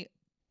any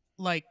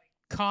like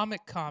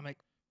comic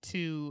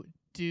to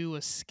do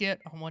a skit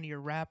on one of your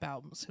rap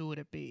albums, who would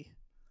it be?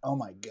 Oh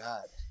my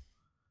God.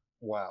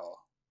 Wow.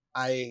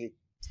 I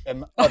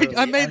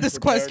made this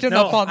question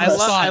up on the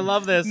spot. I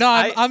love this. No,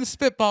 I'm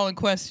spitballing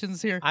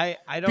questions here. I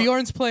don't.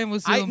 Bjorn's playing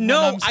with Zoom.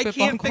 I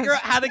can't figure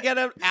out how to get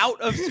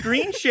out of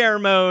screen share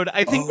mode.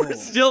 I think we're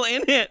still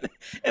in it,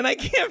 and I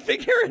can't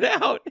figure it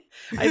out.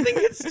 I think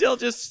it's still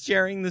just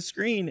sharing the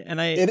screen,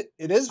 and it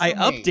is. I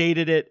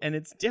updated it, and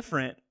it's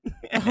different.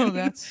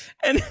 And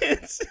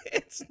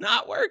it's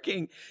not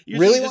working. You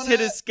really just hit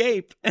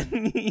escape,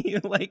 and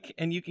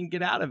you can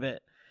get out of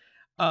it.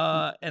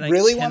 And I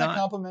really want to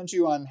compliment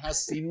you on how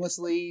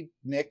seamlessly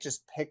Nick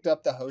just picked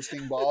up the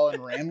hosting ball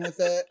and ran with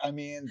it. I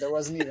mean, there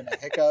wasn't even a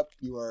hiccup.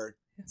 You were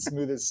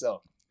smooth as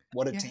silk.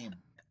 What a team!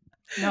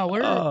 No,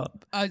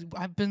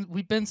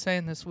 we've been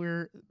saying this.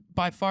 We're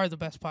by far the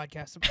best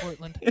podcast in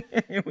Portland.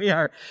 We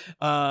are.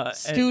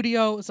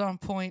 Studio is on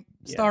point.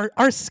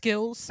 Our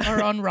skills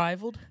are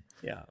unrivaled.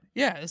 Yeah.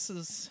 Yeah, this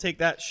is... Take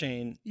that,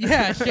 Shane.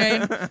 Yeah,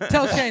 Shane.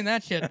 Tell Shane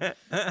that shit.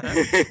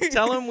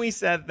 Tell him we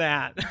said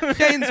that.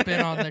 Shane's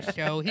been on the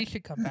show. He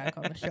should come back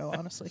on the show,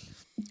 honestly.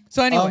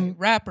 So anyway,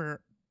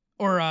 rapper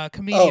or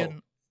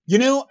comedian.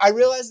 I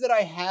realized that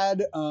I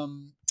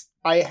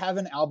have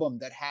an album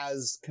that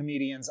has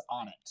comedians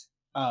on it.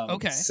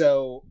 Okay.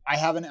 So I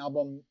have an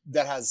album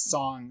that has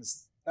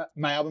songs.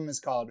 My album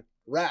is called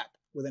Rap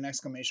with an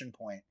exclamation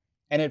point.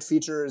 And it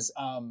features...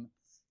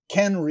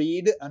 Ken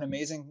Reed, an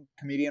amazing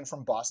comedian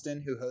from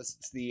Boston who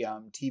hosts the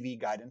TV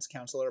Guidance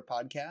Counselor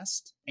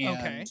podcast.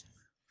 And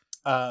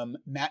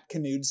Matt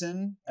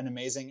Knudsen, an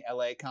amazing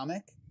LA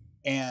comic.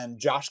 And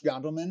Josh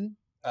Gondelman,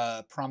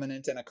 a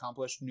prominent and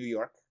accomplished New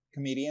York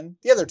comedian.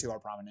 The other two are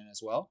prominent as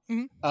well.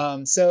 I'm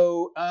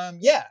going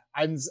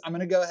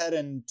to go ahead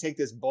and take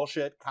this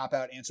bullshit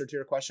cop-out answer to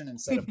your question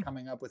instead of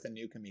coming up with a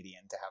new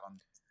comedian to have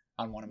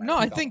on one of my No,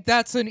 I think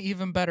that's an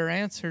even better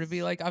answer, to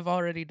be like, I've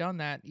already done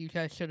that. You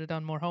guys should have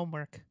done more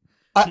homework.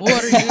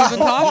 What are you even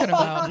talking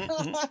about?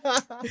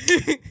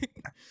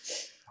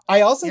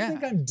 I also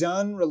think I'm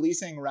done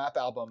releasing rap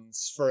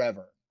albums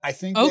forever. I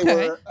think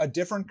they were a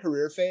different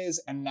career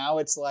phase, and now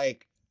it's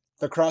like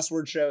the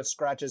crossword show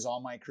scratches all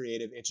my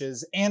creative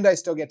itches, and I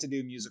still get to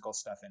do musical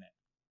stuff in it.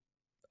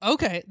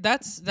 Okay,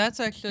 that's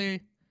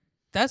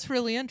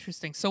really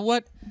interesting. So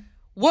what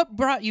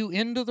brought you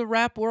into the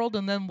rap world,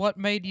 and then what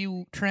made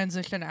you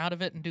transition out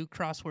of it and do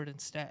crossword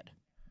instead?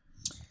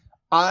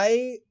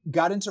 I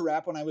got into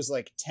rap when I was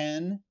like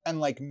 10, and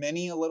like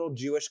many a little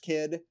Jewish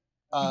kid,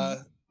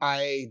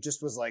 I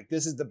just was like,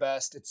 this is the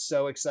best. It's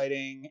so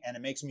exciting, and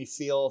it makes me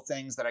feel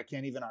things that I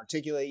can't even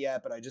articulate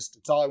yet, but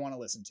it's all I want to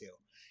listen to.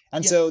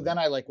 And so then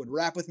I would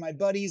rap with my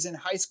buddies in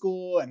high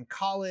school and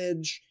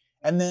college,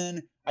 and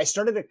then I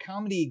started a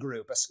comedy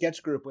group, a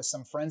sketch group with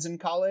some friends in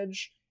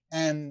college,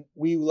 and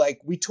we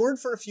toured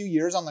for a few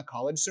years on the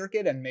college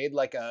circuit and made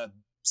like a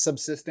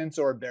subsistence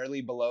or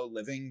barely below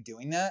living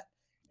doing that.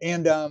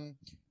 And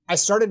I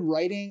started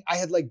writing. I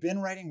had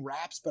been writing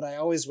raps, but I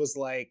always was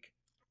like,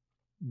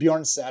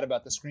 Bjorn's sad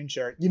about the screen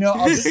share.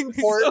 I'll just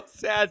report. So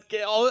sad.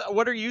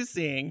 What are you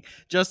seeing?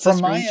 Just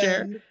from my screen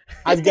share? end,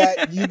 I've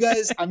got you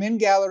guys. I'm in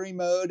gallery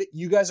mode.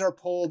 You guys are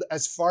pulled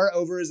as far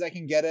over as I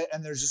can get it,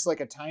 and there's just like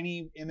a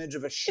tiny image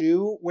of a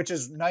shoe, which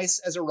is nice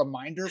as a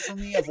reminder for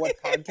me of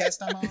what podcast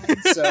I'm on.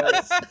 So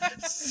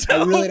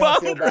I really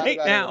don't feel bad right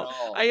about now. it at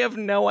all. I have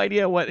no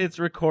idea what it's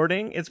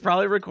recording. It's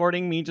probably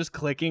recording me just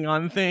clicking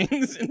on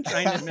things and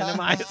trying to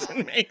minimize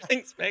and make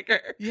things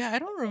bigger. Yeah, I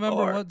don't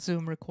remember what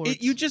Zoom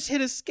records. You just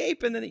hit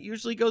escape, and then it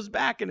usually goes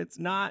back, and it's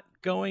not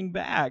going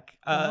back.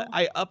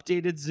 I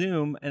updated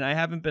Zoom, and I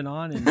haven't been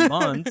on in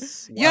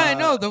months. Yeah, I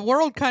know. The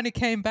world kind of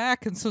came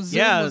back, and so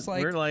Zoom was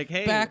like, we're like,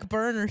 hey, back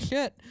burner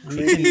shit.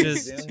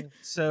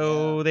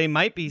 So they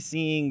might be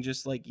seeing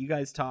just like you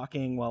guys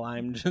talking while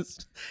I'm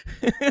just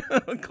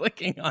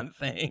clicking on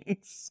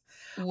things.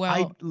 Well,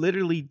 I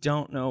literally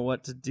don't know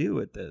what to do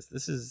with this.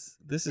 This is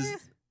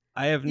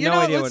I have no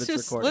idea what it's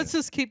recording. Let's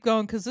just keep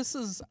going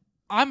because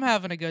I'm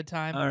having a good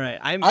time. All right,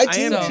 I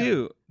am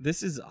too.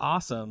 This is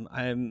awesome.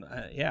 I'm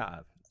yeah.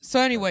 So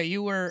anyway,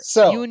 you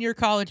and your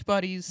college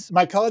buddies.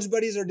 My college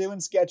buddies are doing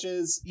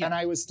sketches, and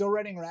I was still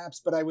writing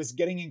raps, but I was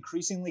getting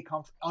increasingly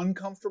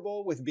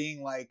uncomfortable with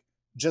being like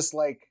just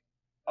like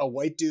a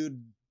white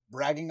dude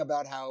bragging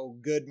about how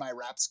good my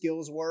rap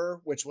skills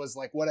were, which was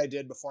like what I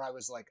did before I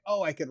was like,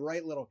 oh, I could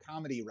write little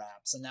comedy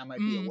raps, and that might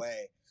be a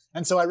way.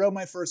 And so I wrote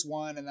my first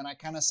one, and then I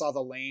kind of saw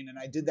the lane, and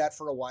I did that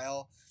for a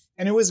while,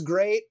 and it was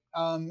great.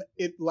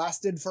 It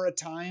lasted for a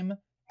time,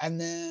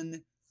 and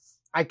then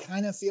I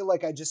kind of feel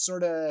like I just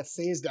sort of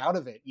phased out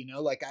of it, you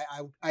know, like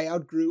I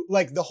outgrew,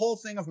 like the whole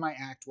thing of my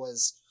act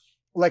was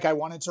like, I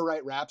wanted to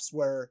write raps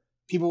where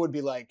people would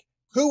be like,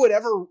 who would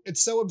ever,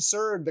 it's so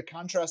absurd, the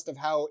contrast of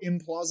how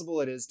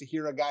implausible it is to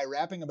hear a guy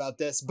rapping about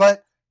this,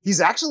 but he's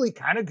actually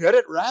kind of good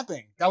at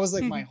rapping. That was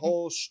like my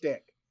whole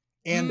shtick.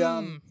 And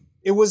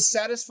it was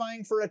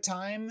satisfying for a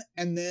time.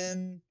 And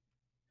then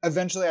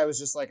eventually I was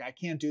just like, I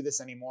can't do this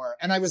anymore.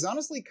 And I was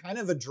honestly kind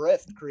of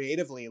adrift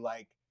creatively,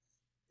 like,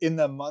 in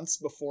the months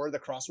before the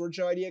crossword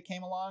show idea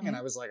came along, and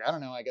I was like, I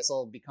don't know, I guess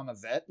I'll become a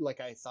vet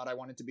like I thought I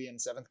wanted to be in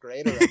 7th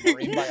grade, or a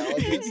marine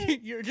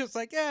biologist. You're just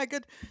like, yeah,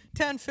 good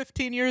 10,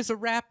 15 years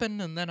of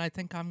rapping, and then I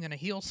think I'm going to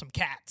heal some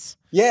cats.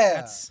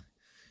 Yeah.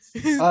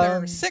 There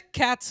are sick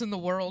cats in the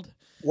world.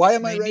 Why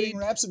am I writing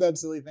raps about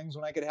silly things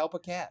when I could help a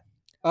cat?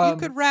 You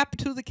could rap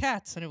to the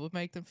cats, and it would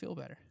make them feel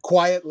better.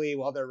 Quietly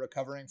while they're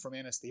recovering from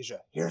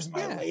anesthesia. Here's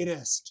my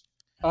latest.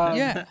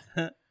 Yeah.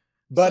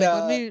 But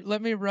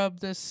let me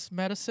rub this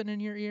medicine in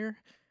your ear,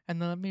 and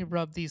then let me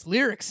rub these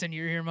lyrics in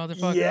your ear,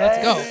 motherfucker.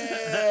 Yeah. Let's go.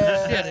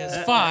 Shit is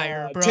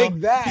fire, bro.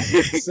 Take that,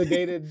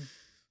 sedated.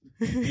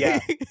 Yeah.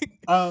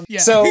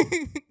 So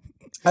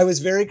I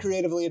was very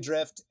creatively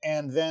adrift,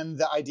 and then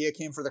the idea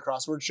came for the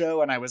crossword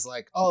show, and I was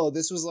like, oh,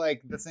 this was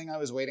like the thing I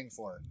was waiting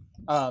for.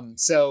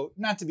 So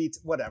not to be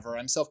whatever.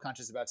 I'm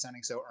self-conscious about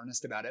sounding so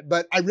earnest about it,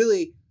 but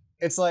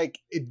it's like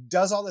it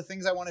does all the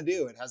things I want to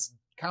do. It has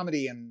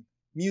comedy and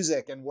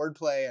music and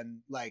wordplay,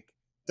 and like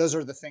those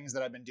are the things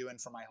that I've been doing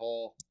for my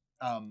whole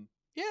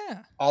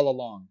all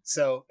along.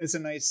 So it's a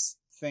nice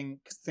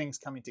things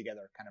coming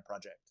together kind of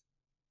project.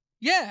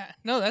 Yeah,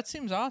 no, that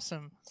seems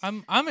awesome.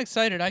 I'm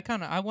excited. I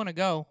want to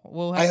go.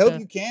 I hope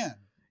you can.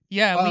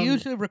 Yeah, we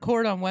usually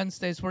record on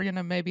Wednesdays. We're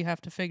gonna maybe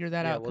have to figure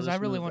that out because I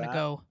really want to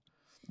go.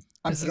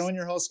 I'm throwing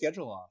your whole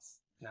schedule off.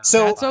 No,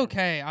 so that's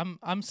okay.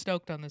 I'm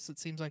stoked on this. It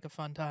seems like a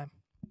fun time.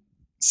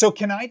 So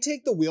can I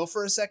take the wheel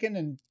for a second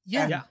and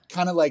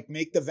kind of like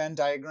make the Venn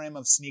diagram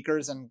of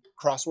sneakers and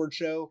crossword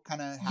show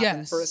kind of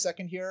happen for a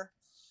second here?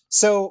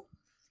 So,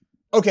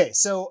 okay.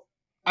 So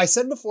I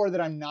said before that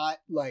I'm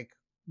not like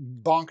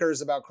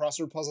bonkers about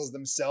crossword puzzles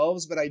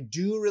themselves, but I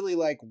do really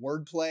like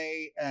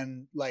wordplay,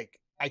 and like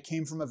I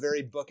came from a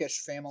very bookish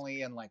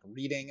family, and like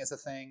reading is a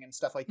thing and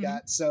stuff like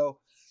that. So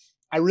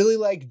I really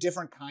like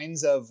different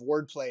kinds of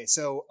wordplay.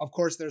 So, of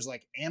course, there's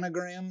like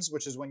anagrams,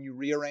 which is when you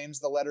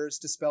rearrange the letters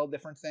to spell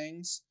different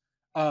things.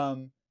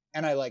 And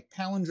I like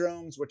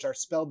palindromes, which are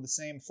spelled the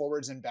same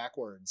forwards and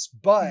backwards.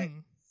 But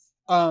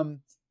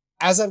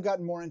as I've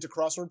gotten more into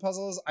crossword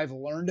puzzles, I've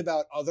learned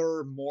about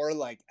other more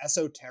like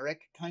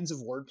esoteric kinds of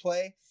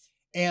wordplay.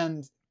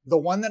 And the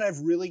one that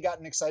I've really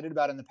gotten excited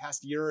about in the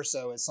past year or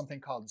so is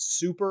something called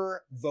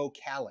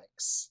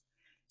Supervocalics.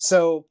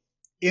 So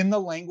in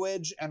the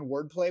language and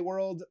wordplay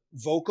world,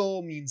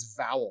 vocal means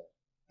vowel.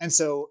 And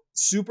so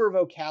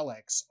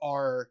supervocalics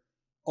are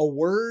a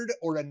word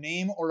or a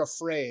name or a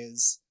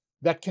phrase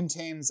that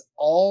contains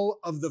all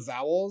of the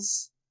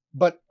vowels,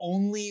 but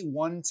only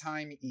one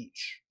time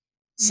each.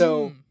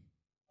 So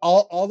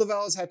all the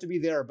vowels have to be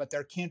there, but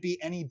there can't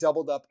be any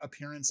doubled up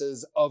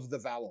appearances of the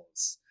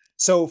vowels.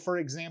 So for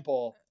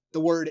example, the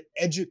word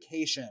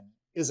education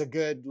is a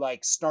good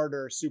like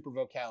starter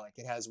supervocalic.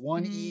 It has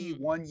one E,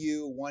 one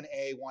U, one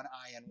A, one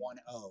I, and one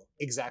O.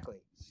 Exactly.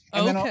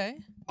 And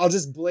then I'll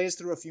just blaze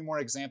through a few more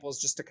examples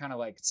just to kind of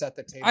like set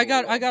the table. I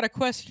got a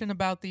question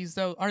about these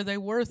though. Are they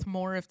worth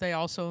more if they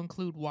also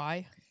include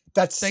Y?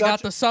 They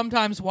got the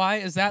sometimes Y.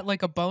 Is that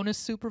like a bonus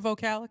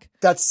supervocalic?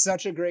 That's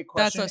such a great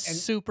question. That's a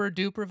super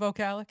duper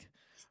vocalic.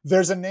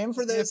 There's a name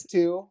for those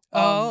too.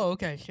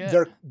 Okay, shit.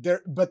 They're a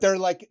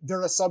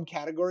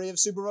subcategory of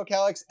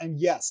supervocalics, and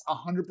yes,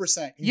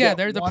 100%. Yeah,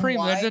 they're the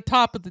premium. They're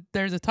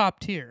the top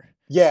tier.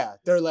 Yeah,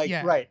 they're like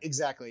right,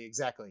 exactly.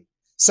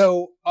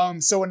 So,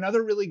 so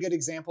another really good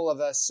example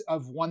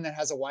of one that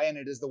has a Y in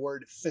it is the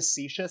word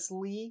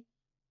facetiously.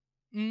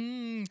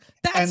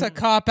 That's a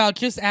cop out.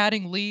 Just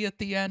adding "ly" at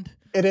the end.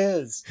 It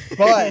is,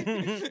 but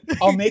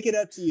I'll make it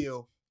up to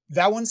you.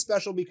 That one's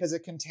special because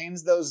it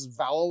contains those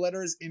vowel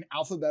letters in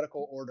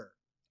alphabetical order.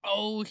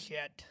 Oh,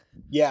 shit.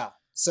 Yeah.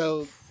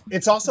 So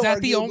it's also is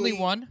that the only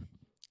one?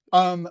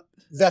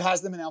 That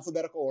has them in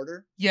alphabetical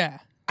order. Yeah.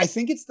 I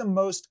think it's the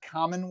most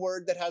common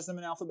word that has them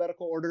in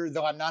alphabetical order,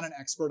 though I'm not an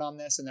expert on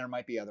this, and there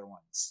might be other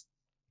ones.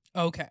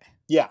 Okay.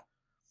 Yeah.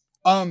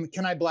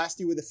 Can I blast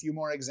you with a few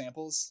more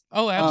examples?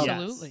 Oh,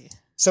 absolutely.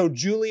 So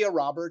Julia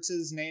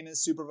Roberts' name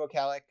is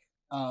supervocalic.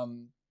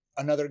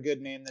 Another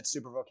good name that's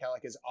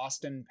Supervocalic is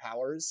Austin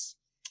Powers.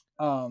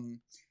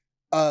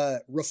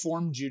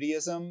 Reform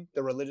Judaism,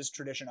 the religious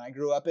tradition I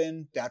grew up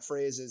in, that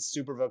phrase is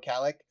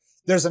Supervocalic.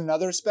 There's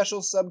another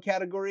special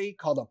subcategory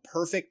called a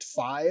perfect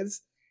five,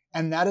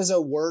 and that is a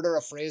word or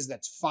a phrase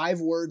that's 5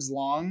 words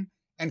long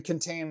and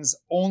contains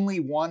only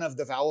one of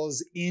the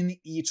vowels in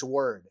each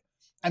word.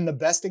 And the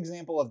best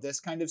example of this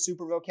kind of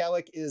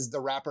Supervocalic is the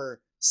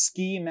rapper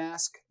Ski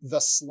Mask the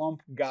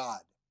Slump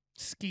God.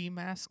 Ski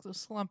Mask the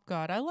Slump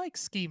God. I like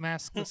Ski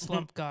Mask the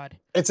Slump God.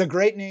 It's a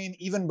great name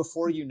even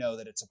before you know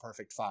that it's a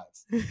perfect five.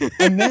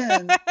 And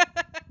then...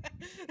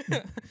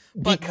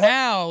 but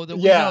now that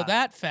we know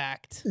that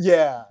fact.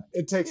 Yeah,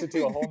 it takes it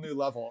to a whole new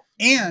level.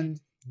 And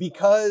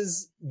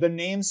because the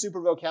name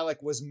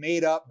Supervocalic was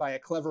made up by a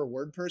clever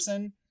word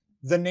person,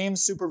 the name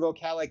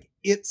Supervocalic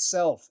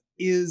itself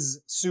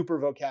is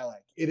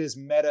Supervocalic. It is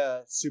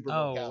meta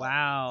Supervocalic. Oh,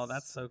 wow.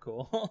 That's so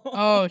cool.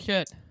 Oh,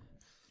 shit.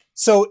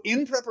 So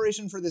in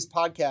preparation for this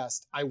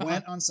podcast, I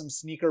went on some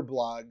sneaker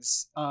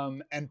blogs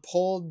and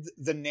pulled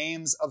the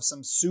names of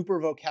some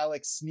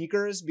Supervocalic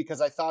sneakers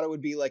because I thought it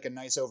would be like a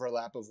nice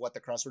overlap of what the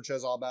crossword show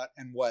is all about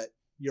and what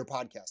your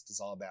podcast is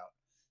all about.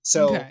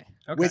 So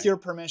with your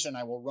permission,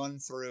 I will run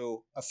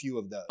through a few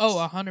of those.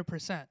 Oh,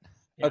 100%.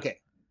 Yeah. Okay,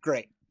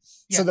 great.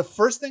 Yeah. So the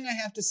first thing I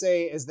have to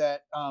say is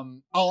that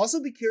I'll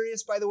also be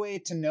curious, by the way,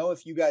 to know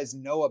if you guys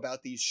know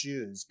about these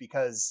shoes,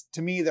 because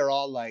to me, they're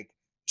all like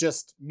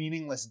just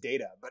meaningless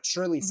data, but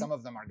surely some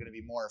of them are going to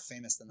be more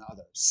famous than the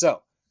others.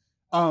 So,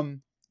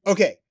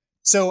 okay.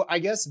 So I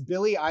guess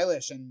Billie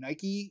Eilish and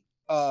Nike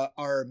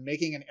are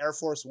making an Air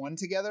Force One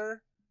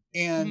together,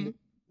 and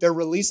they're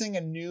releasing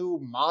a new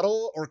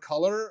model or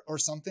color or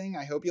something,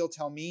 I hope you'll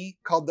tell me,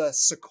 called the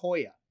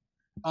Sequoia.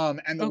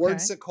 And the word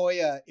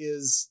Sequoia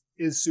is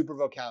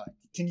Supervocalic.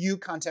 Can you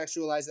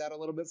contextualize that a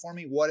little bit for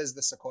me? What is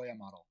the Sequoia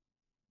model?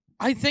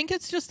 I think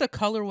it's just a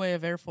colorway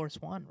of Air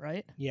Force One,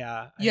 right?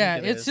 Yeah.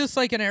 It's just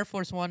like an Air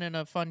Force One in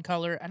a fun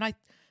color. And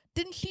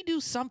didn't she do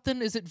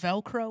something? Is it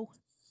Velcro?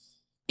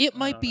 It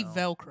might be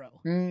Velcro.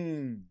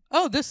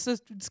 Oh, it's a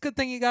good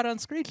thing you got on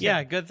screen.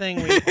 Yeah, good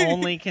thing we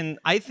only can.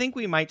 I think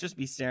we might just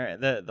be staring.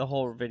 The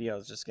whole video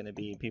is just going to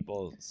be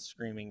people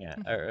screaming at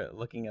or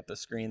looking at the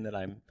screen that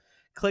I'm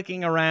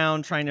clicking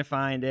around trying to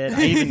find it.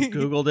 I even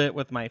Googled it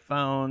with my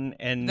phone,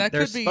 and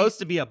there's supposed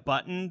to be a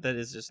button that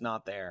is just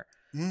not there.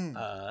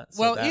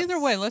 Well, either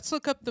way, let's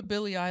look up the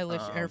Billie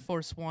Eilish Air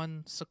Force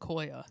One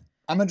Sequoia.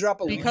 I'm gonna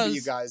drop a link for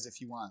you guys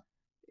if you want.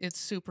 It's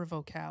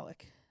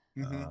Supervocalic.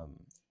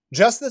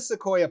 Just the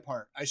Sequoia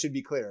part, I should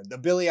be clear. The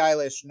Billie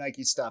Eilish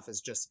Nike stuff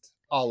is just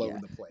all over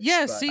the place.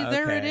 Yeah, see,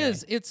 there it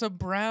is. It's a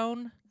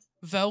brown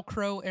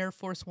Velcro Air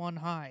Force One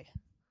high.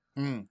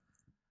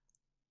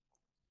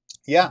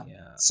 Yeah.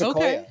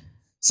 Sequoia.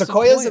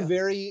 Sequoia is a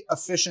very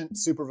efficient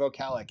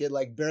Supervocalic. It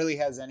like barely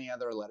has any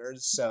other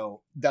letters,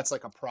 so that's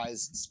like a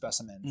prized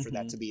specimen for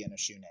that to be in a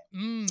shoe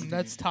name.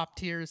 That's top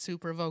tier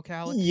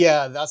Supervocalic.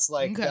 Yeah, that's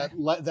like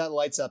that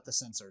lights up the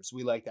sensors.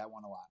 We like that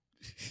one a lot.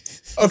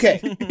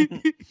 Okay,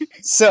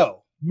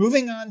 so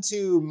moving on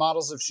to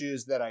models of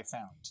shoes that I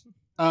found.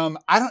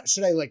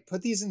 Should I like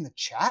put these in the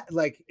chat?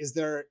 Like, is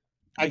there?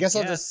 I guess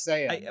I'll just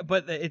say it.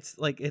 But it's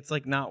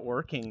like not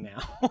working now.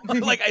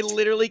 Like I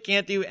literally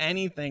can't do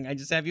anything. I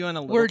just have you on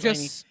a little. We're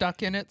just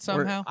stuck in it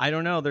somehow. I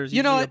don't know. There's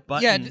usually a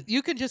button. Yeah,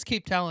 you can just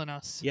keep telling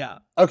us. Yeah.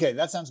 Okay,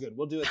 that sounds good.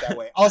 We'll do it that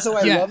way. Also,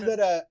 I love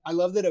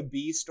that a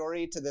B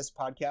story to this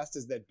podcast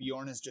is that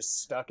Bjorn is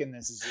just stuck in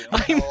this Zoom.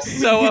 I'm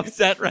so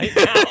upset right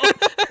now.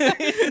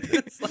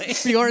 It's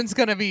like... Bjorn's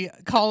gonna be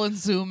calling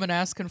Zoom and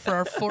asking for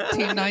our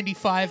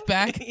 $14.95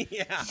 back.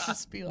 Yeah.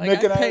 Just be like,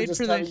 Nick I paid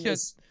for this shit.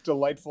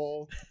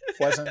 Delightful,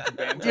 pleasant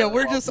banter. Yeah,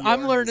 we're just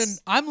I'm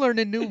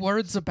learning new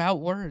words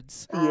about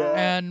words. Yeah.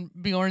 And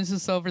Bjorn's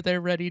just over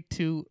there ready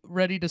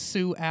to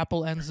sue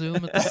Apple and Zoom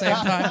at the same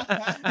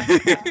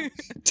time.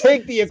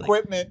 Take the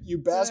equipment, you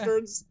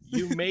bastards.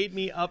 You made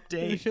me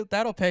update.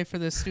 That'll pay for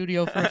this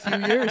studio for a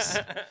few years.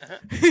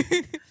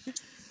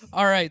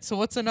 All right, so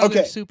what's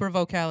another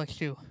Supervocalic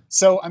shoe?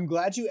 So I'm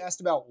glad you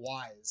asked about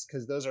Y's,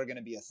 because those are going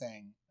to be a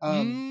thing.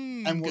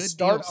 And we'll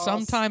start off...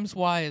 Sometimes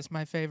Y is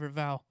my favorite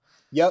vowel.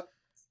 Yep.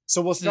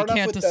 So we'll start off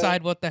with can't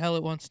decide what the hell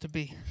it wants to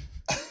be.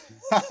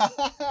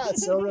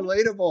 So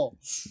relatable.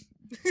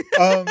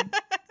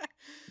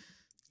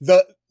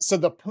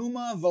 The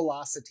Puma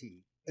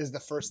Velocity is the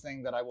first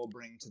thing that I will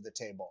bring to the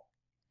table.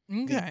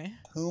 Okay.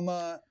 The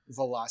Puma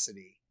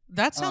Velocity.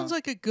 That sounds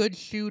like a good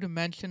shoe to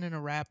mention in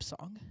a rap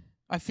song.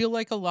 I feel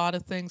like a lot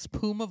of things,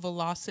 Puma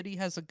Velocity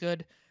has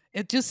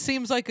it just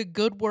seems like a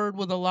good word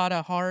with a lot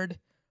of hard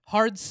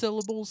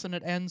syllables, and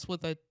it ends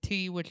with a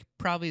T, which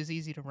probably is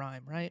easy to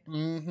rhyme, right?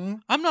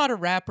 I'm not a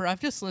rapper.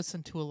 I've just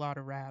listened to a lot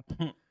of rap.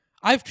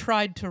 I've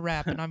tried to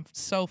rap, and I'm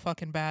so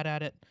fucking bad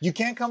at it. You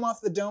can't come off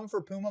the dome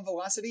for Puma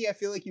Velocity? I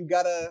feel like you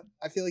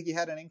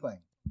had an inkling.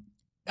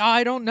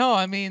 I don't know.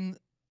 I mean,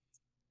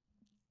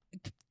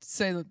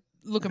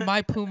 look at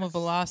my Puma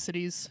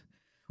Velocities.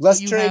 What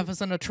you have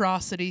is an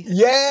atrocity.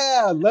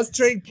 Yeah, let's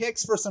trade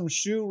kicks for some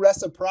shoe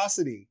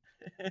reciprocity.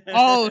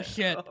 Oh,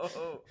 shit.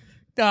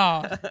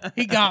 Oh,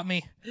 he got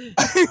me.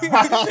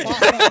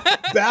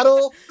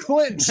 Battle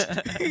clinched.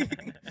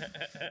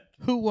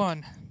 Who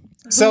won?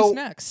 So- Who's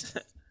next?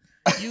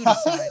 You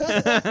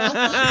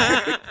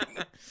decide.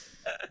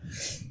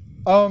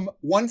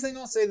 One thing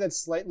I'll say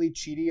that's slightly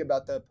cheaty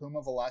about the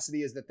Puma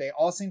Velocity is that they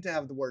all seem to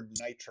have the word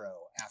nitro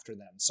after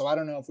them. So I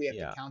don't know if we have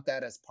to count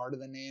that as part of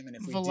the name, and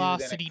if we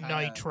Velocity do, then it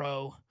kinda,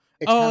 Nitro.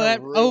 it Oh, kinda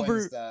that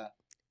ruins the...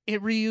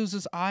 It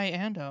reuses I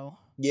and O.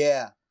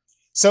 Yeah.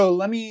 So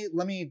let me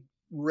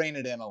rein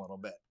it in a little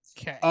bit.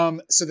 Okay.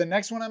 So the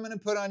next one I'm going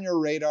to put on your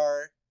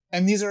radar,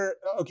 and these are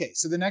okay.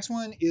 So the next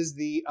one is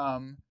the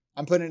I'm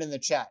putting it in the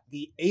chat.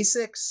 The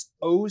ASICS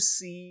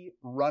OC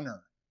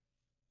Runner,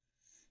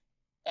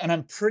 and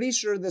I'm pretty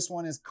sure this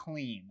one is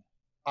clean,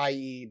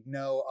 i.e.,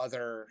 no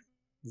other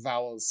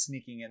vowels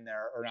sneaking in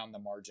there around the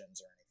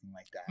margins or anything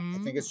like that.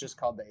 I think it's just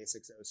called the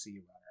ASICS OC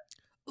Runner.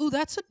 Ooh,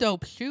 that's a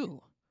dope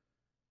shoe.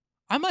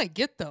 I might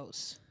get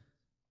those.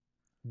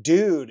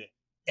 Dude.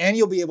 And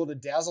you'll be able to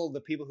dazzle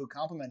the people who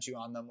compliment you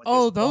on them with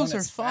Oh, this those are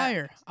bonus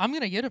fire. fact. I'm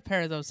going to get a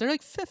pair of those. They're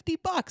like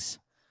 $50.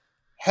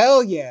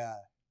 Hell yeah.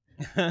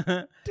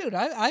 Dude,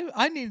 I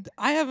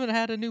haven't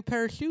had a new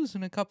pair of shoes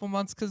in a couple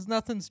months because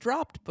nothing's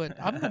dropped, but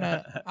I'm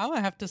gonna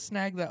have to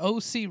snag the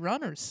OC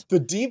runners. The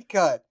deep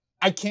cut.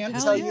 I can't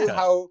Hell tell yeah. you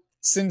how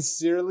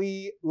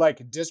sincerely,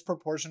 like,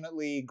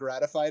 disproportionately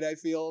gratified I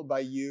feel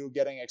by you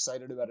getting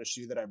excited about a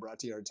shoe that I brought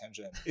to your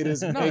attention. It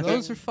is No, making,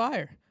 those are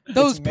fire.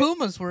 Those ma-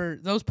 Pumas were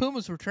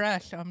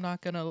trash. I'm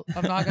not gonna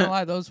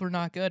lie, those were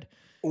not good.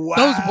 wow.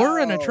 Those were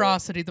an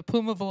atrocity. The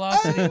Puma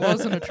Velocity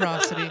was an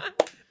atrocity.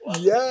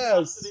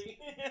 Yes.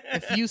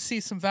 If you see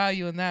some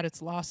value in that,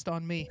 it's lost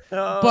on me.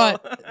 Oh.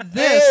 But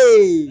this,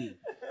 Hey.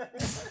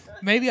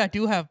 maybe I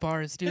do have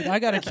bars, dude. I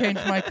gotta change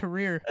my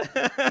career.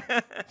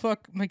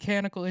 Fuck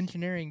mechanical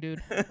engineering,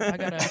 dude.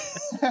 I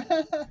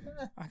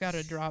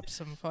gotta drop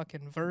some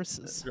fucking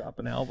verses. Drop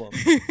an album.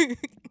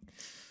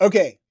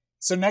 Okay.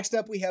 So next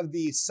up we have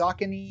the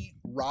Saucony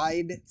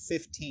Ride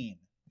 15.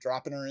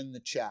 Dropping her in the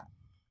chat.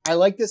 I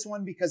like this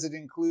one because it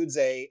includes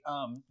a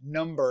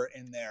number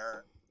in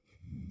there.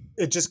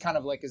 It just kind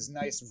of like is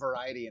nice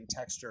variety and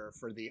texture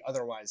for the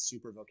otherwise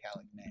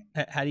Supervocalic name.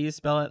 How do you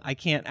spell it? I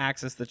can't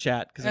access the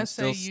chat because I'm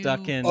still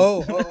stuck in.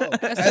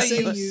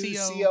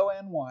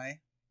 SAUCONY.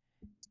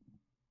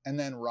 And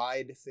then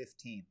Ride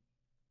 15.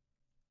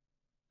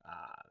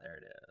 Ah, there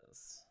it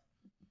is.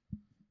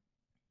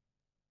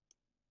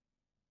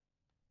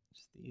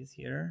 Just these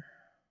here.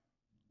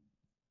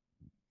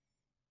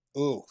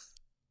 Ooh.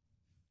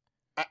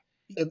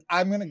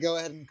 I'm going to go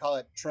ahead and call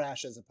it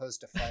trash as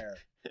opposed to fire.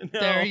 No.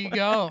 There you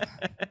go.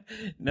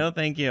 No,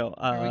 thank you. We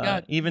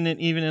got even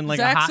in like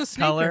Zach's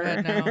a hot color.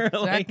 sneakerhead now.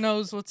 like, Zach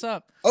knows what's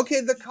up. Okay,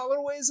 the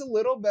colorway is a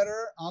little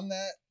better on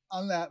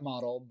that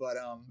model, but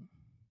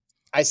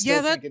I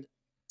still think it.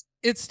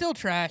 It's still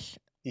trash.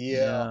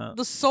 Yeah.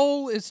 The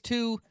sole is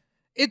too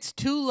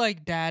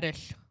like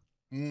daddish.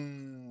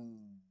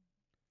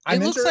 It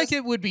looks like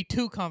it would be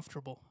too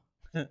comfortable.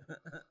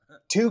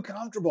 Too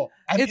comfortable.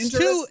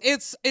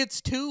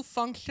 It's too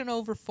function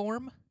over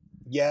form.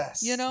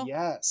 Yes. You know?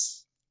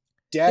 Yes.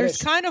 There's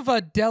kind of a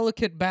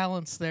delicate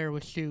balance there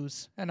with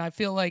shoes, and I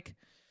feel like,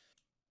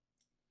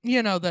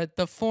 you know, that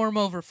the form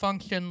over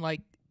function,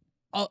 like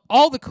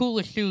all the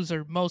coolest shoes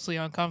are mostly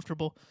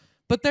uncomfortable,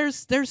 but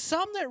there's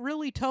some that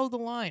really toe the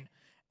line,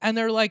 and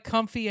they're like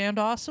comfy and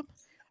awesome.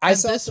 And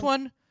this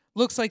one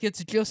looks like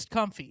it's just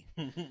comfy.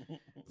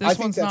 This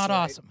one's not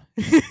awesome.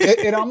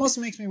 It almost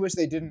makes me wish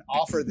they didn't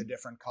offer the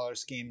different color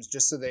schemes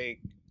just so they,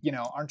 you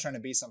know, aren't trying to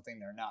be something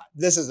they're not.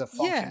 This is a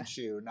function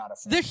shoe, not a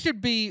form. This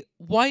should be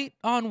white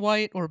on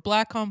white or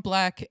black on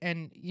black,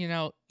 and, you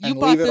know, you And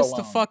bought leave it this to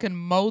alone. fucking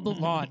mow the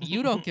lawn.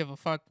 You don't give a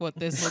fuck what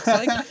this looks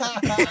like.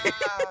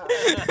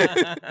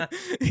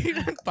 You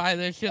didn't buy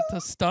this shit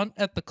to stunt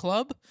at the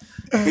club.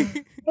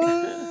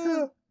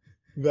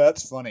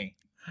 That's funny.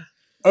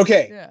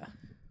 Okay. Yeah.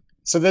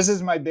 So this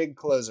is my big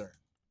closer.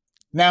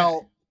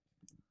 Now,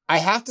 I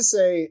have to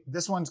say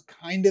this one's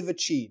kind of a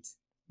cheat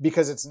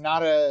because it's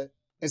not a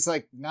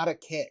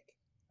kick.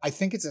 I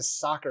think it's a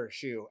soccer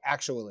shoe,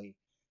 actually.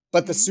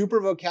 But the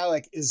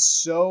Supervocalic is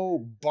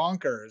so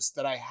bonkers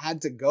that I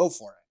had to go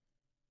for it.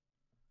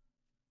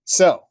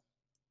 So,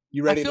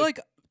 you ready? I feel like,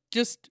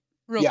 just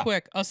real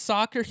quick, a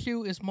soccer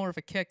shoe is more of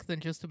a kick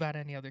than just about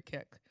any other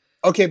kick.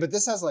 Okay, but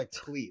this has like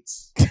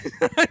cleats.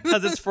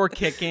 Because it's for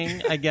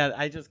kicking. I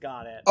just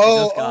got it. I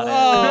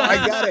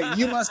I got it.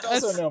 You must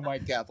also know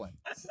Mike Kaplan.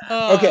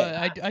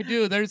 Okay. I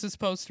do. There's this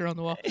poster on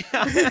the wall.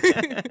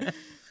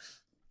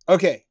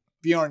 Okay,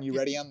 Bjorn, you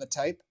ready on the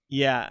type?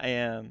 Yeah, I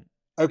am.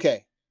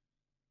 Okay.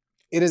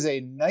 It is a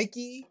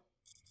Nike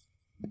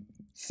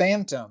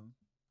Phantom.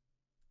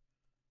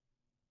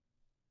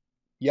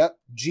 Yep,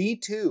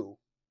 G2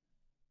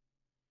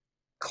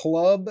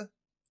 Club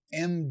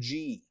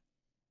MG.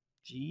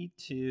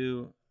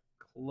 G2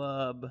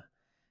 Club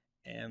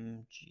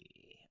MG.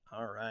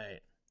 All right.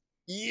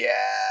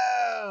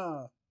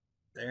 Yeah.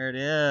 There it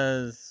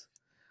is.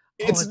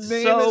 Its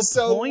name so is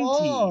so pointy.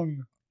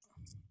 long.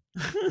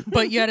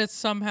 But yet it's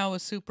somehow a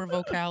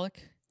Supervocalic.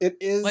 It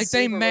is like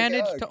they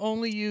managed Supervocalic. to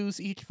only use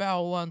each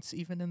vowel once,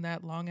 even in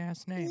that long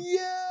ass name.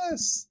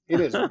 Yes, it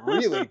is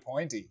really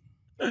pointy.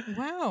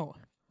 Wow,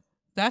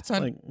 that's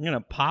Like you're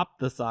gonna pop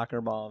the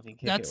soccer ball if you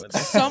kick that's it with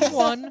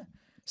it.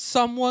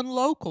 someone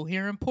local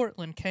here in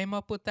Portland came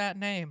up with that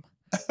name.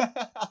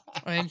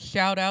 And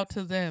shout out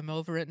to them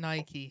over at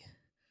Nike.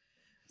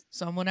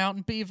 Someone out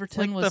in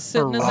Beaverton was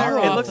sitting in their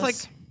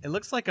office. It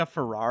looks like a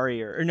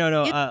Ferrari or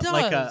no, It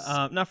like does.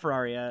 a not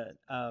Ferrari,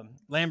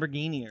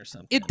 Lamborghini or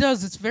something. It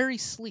does. It's very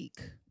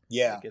sleek.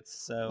 Yeah, Like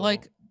it's so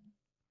Like,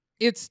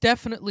 it's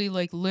definitely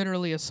like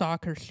literally a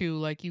soccer shoe.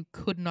 Like you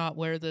could not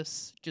wear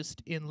this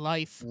just in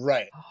life.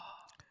 right.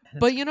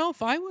 But you know,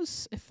 if I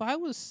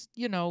was,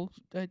 you know,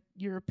 a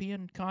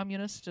European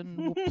communist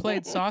and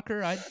played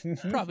soccer, I'd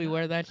probably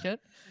wear that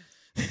shit.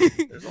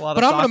 There's a lot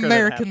But of I'm an soccer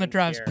American that happens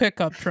drives here.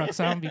 pickup trucks.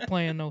 I don't be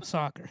playing no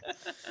soccer.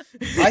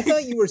 I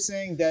thought you were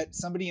saying that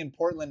somebody in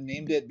Portland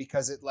named it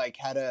because it like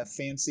had a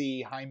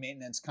fancy, high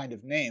maintenance kind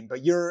of name.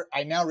 But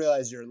I now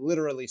realize you're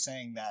literally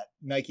saying that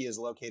Nike is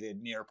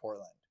located near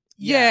Portland.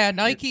 Yeah,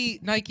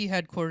 Nike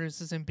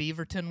headquarters is in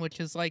Beaverton, which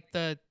is like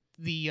the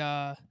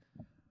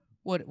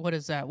what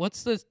is that?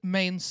 What's the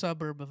main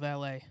suburb of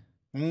LA?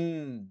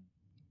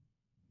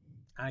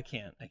 I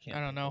can't. I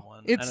don't know.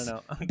 One. It's I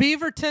don't know.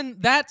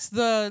 Beaverton. That's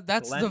the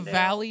Glendale?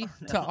 valley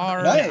to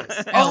our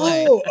Nice.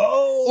 LA.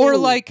 Oh, Or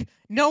like,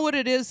 know what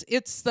it is?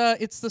 It's the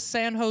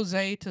San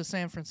Jose to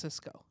San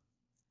Francisco,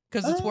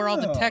 because it's where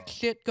all the tech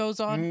shit goes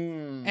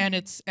on, and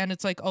it's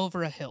like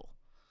over a hill.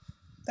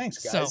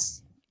 Thanks, So,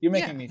 guys. You're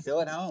making yeah. me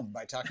feel at home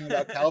by talking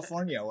about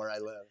California, where I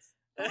live.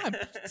 I'm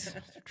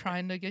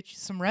trying to get you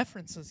some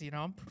references. You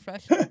know, I'm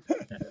professional.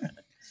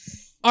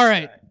 All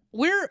right.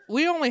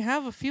 We only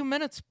have a few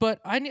minutes, but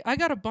I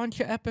got a bunch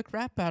of epic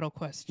rap battle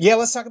questions. Yeah,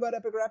 let's talk about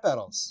epic rap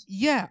battles.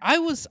 Yeah,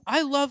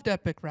 I loved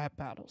epic rap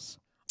battles.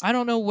 I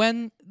don't know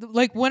when,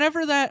 like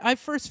whenever that I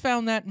first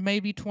found that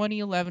maybe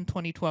 2011,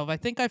 2012. I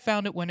think I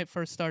found it when it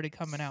first started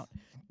coming out.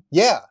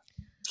 Yeah.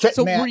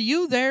 So Man, were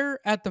you there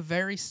at the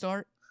very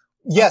start?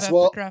 yes, of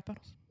well, epic rap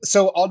battles?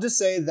 so I'll just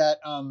say that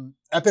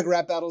Epic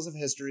Rap Battles of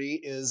History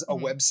is a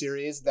Mhm. web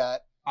series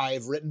that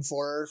I've written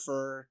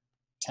for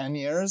 10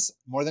 years,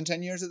 more than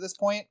 10 years at this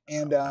point,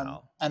 and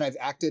Wow. and I've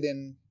acted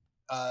in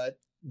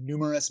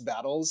numerous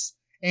battles.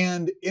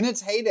 And in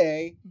its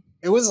heyday,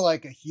 it was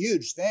like a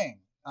huge thing.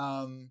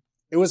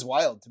 It was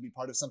wild to be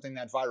part of something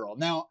that viral.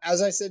 Now,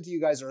 as I said to you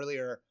guys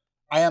earlier,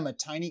 I am a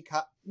tiny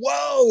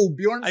Whoa,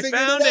 Bjorn I figured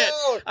found it.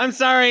 out. I'm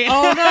sorry.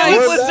 Oh, I nice.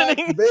 was We're back,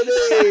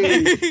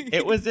 listening. baby.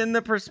 It was in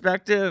the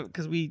perspective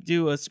because we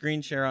do a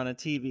screen share on a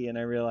TV, and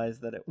I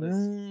realized that it was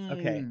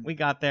okay. We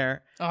got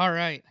there. All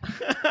right.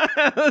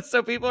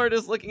 So people are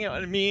just looking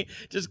at me,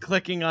 just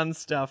clicking on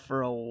stuff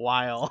for a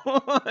while.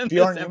 And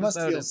Bjorn, this you must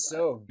episode feel is-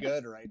 so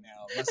good right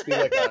now. It must be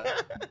like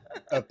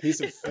a piece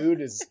of food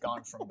is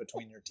gone from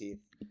between your teeth.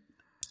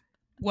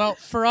 Well,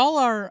 for all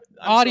our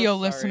I'm audio so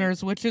sorry.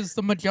 listeners, which is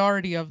the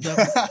majority of them,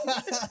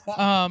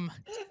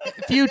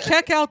 if you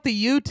check out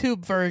the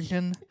YouTube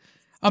version,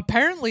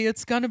 apparently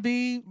it's going to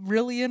be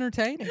really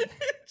entertaining.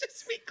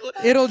 just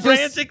be It'll just-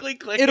 frantically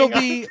clicking. It'll on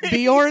be things.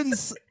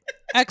 Bjorn's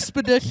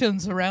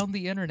expeditions around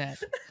the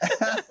internet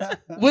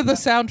with a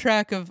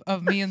soundtrack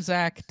of me and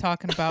Zach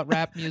talking about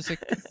rap music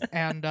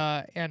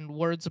and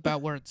words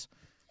about words.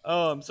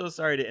 Oh, I'm so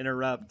sorry to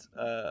interrupt,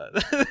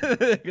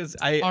 because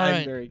I'm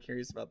right. very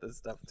curious about this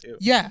stuff too.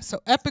 Yeah, so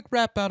epic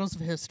rap battles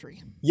of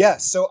history.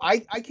 Yes, so I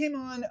came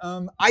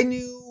on. I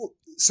knew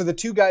the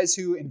two guys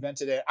who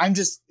invented it. I'm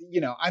just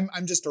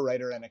I'm just a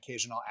writer and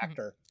occasional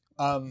actor.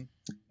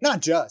 Not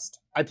just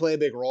I play a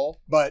big role,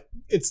 but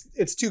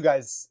it's two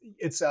guys.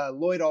 It's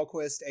Lloyd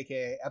Alquist,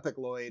 aka Epic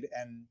Lloyd,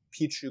 and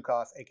Pete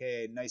Shukoff,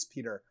 aka Nice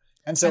Peter.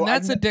 And so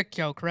that's a dick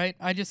joke, right?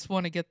 I just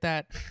want to get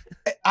that.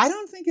 I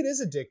don't think it is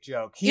a dick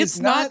joke. It's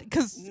not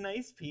because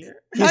Nice Peter.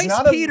 He's Nice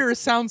not a- Peter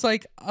sounds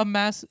like a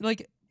mass.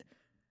 Like,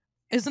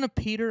 isn't a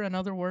Peter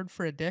another word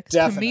for a dick? To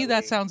Definitely. me,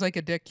 that sounds like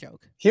a dick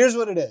joke. Here's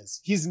what it is.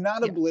 He's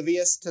not Yeah.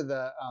 oblivious to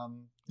the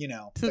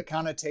the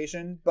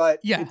connotation, but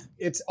Yeah.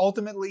 it's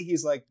ultimately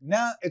he's like,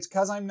 nah, it's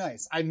cause I'm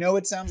nice. I know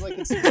it sounds like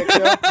it's a dick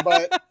joke,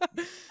 but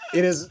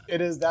it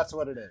is that's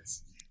what it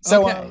is.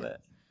 So Okay.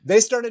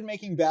 they started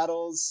making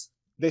battles,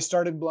 they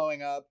started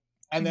blowing up,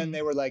 and then Mhm.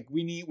 they were like,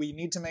 we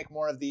need to make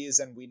more of these,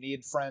 and we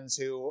need friends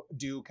who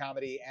do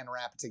comedy and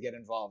rap to get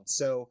involved.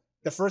 So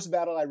the first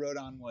battle I wrote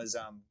on was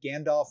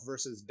Gandalf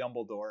versus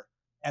Dumbledore.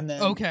 And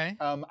then Okay.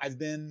 I've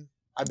been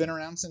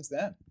around since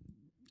then.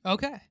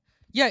 Okay.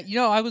 Yeah,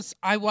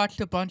 I watched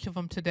a bunch of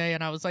them today,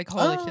 and I was like,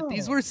 holy shit,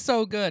 these Oh. were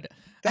so good.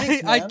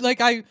 Thanks,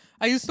 man.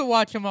 I used to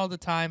watch them all the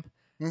time.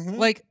 Mhm.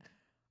 Like,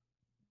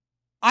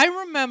 I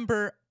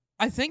remember,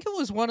 I think it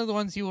was one of the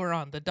ones you were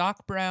on, the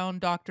Doc Brown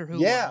Doctor Who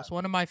one Yeah. was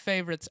one of my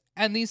favorites.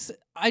 And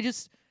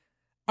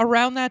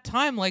around that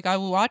time, like, I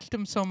watched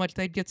them so much,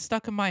 they'd get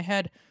stuck in my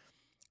head.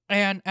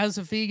 And as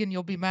a vegan,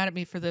 you'll be mad at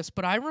me for this,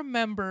 but I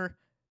remember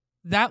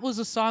that was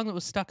a song that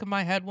was stuck in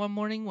my head one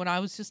morning when I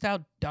was just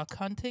out duck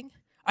hunting.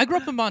 I grew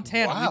up in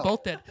Montana. Wow. We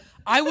both did.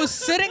 I was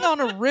sitting on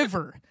a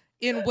river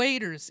in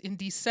Waders in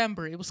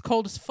December. It was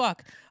cold as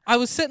fuck. I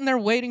was sitting there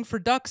waiting for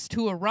ducks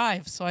to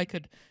arrive so I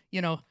could,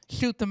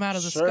 shoot them out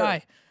of the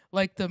sky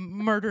like the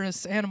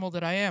murderous animal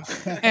that I am.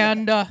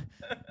 And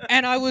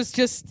I was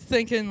just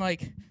thinking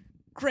like,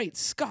 great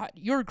Scott,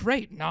 you're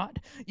great, not.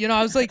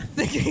 I was like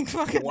thinking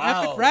fucking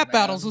epic rap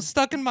battles was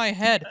stuck in my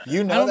head. I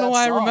don't know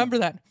why I remember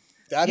that.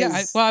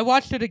 I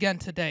watched it again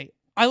today.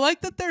 I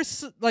like that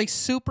there's like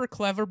super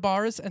clever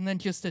bars and then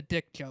just a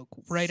dick joke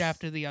right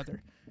after the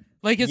other.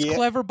 Like it's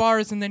clever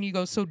bars and then you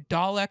go, so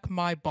Dalek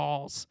my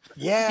balls.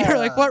 Yeah. You're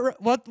like,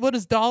 what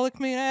does Dalek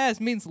mean? It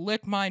means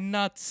lick my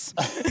nuts.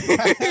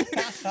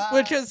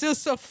 Which is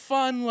just a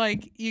fun,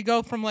 like, you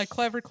go from like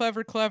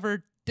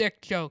clever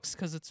dick jokes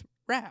because it's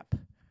rap.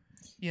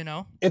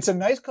 It's a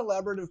nice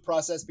collaborative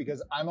process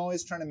because I'm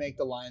always trying to make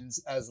the lines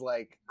as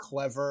like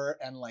clever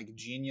and like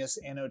genius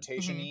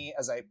annotation-y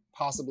as I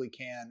possibly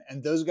can.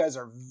 And those guys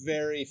are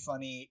very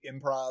funny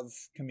improv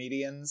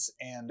comedians,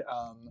 and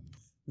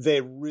they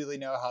really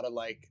know how to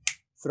like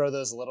throw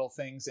those little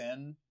things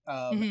in.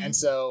 And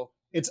so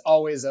it's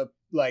always a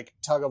like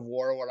tug of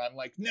war where I'm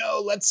like,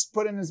 no, let's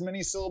put in as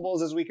many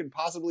syllables as we could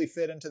possibly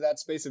fit into that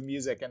space of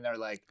music. And they're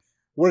like,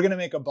 we're going to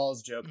make a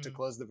balls joke to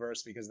close the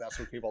verse because that's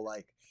what people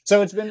like.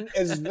 So it's been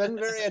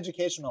very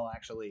educational,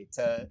 actually,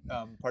 to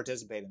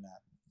participate in that.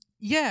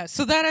 Yeah,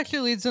 so that actually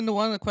leads into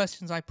one of the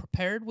questions I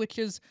prepared, which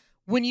is,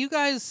 when you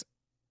guys,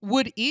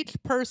 would each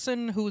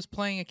person who was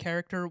playing a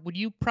character, would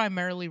you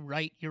primarily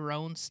write your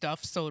own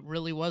stuff so it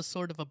really was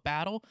sort of a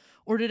battle?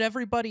 Or did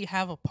everybody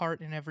have a part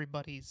in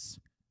everybody's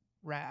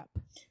rap?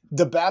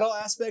 The battle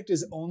aspect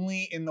is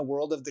only in the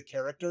world of the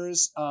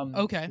characters.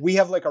 Okay. We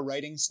have like a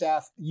writing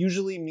staff,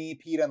 usually me,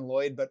 Pete, and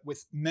Lloyd, but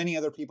with many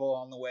other people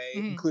on the way,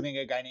 including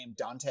a guy named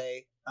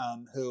Dante,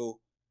 who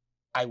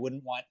I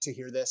wouldn't want to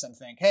hear this and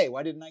think, hey,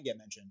 why didn't I get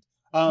mentioned?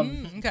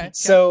 Okay.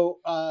 So,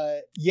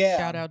 yeah.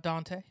 Shout out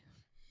Dante.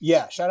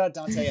 Yeah, shout out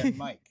Dante and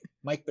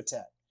Mike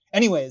Batet.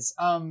 Anyways,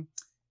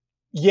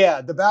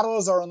 yeah, the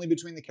battles are only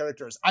between the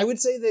characters. I would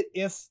say that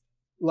if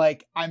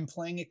like I'm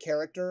playing a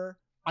character,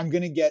 I'm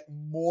going to get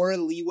more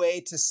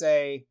leeway to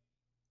say,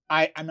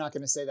 I'm not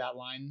going to say that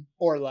line,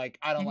 or like,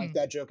 I don't like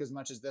that joke as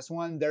much as this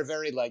one. They're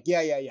very like,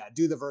 yeah,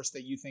 do the verse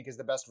that you think is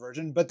the best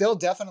version, but they'll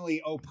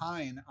definitely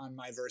opine on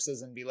my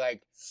verses and be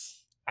like,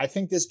 I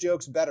think this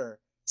joke's better.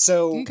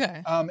 So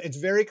it's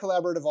very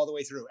collaborative all the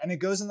way through. And it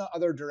goes in the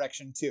other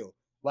direction too.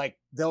 Like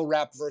they'll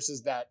rap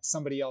verses that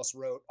somebody else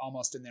wrote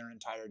almost in their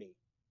entirety.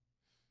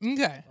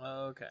 Okay.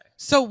 Okay.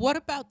 So what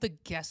about the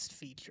guest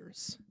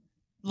features?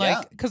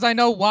 Like, because I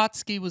know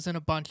Watsky was in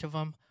a bunch of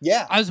them.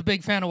 Yeah. I was a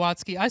big fan of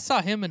Watsky. I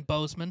saw him in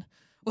Bozeman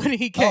when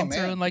he came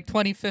through in like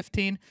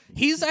 2015.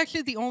 He's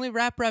actually the only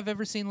rapper I've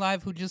ever seen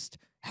live who just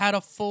had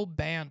a full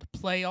band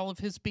play all of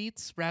his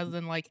beats rather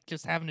than like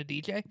just having a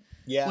DJ.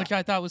 Yeah. Which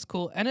I thought was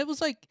cool. And it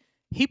was like,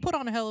 he put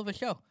on a hell of a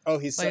show. Oh,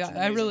 he's such an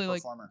amazing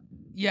performer.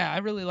 Yeah, I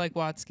really like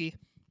Watsky.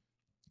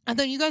 And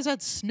then you guys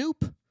had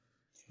Snoop.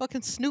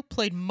 Fucking Snoop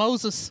played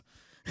Moses.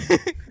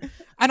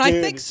 And I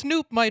think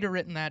Snoop might have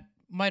written that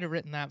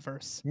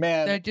verse.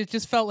 Man, it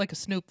just felt like a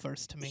Snoop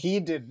verse to me. He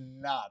did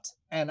not,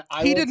 and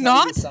he did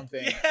not.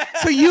 Something.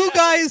 So you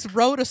guys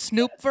wrote a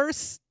Snoop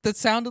verse that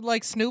sounded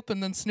like Snoop,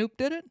 and then Snoop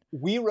did it.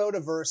 We wrote a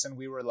verse, and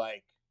we were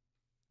like,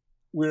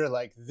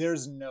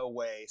 "There's no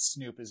way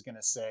Snoop is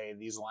gonna say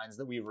these lines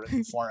that we've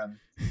written for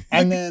him."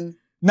 And then,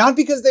 not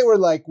because they were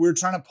like we were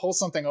trying to pull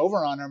something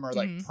over on him or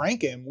like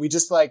prank him. We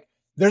just like,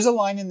 there's a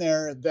line in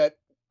there that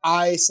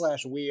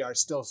we are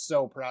still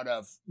so proud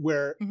of,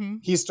 where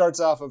he starts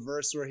off a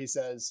verse where he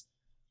says,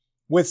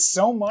 with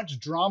so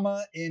much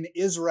drama in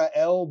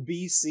Israel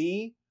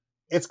BC,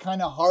 it's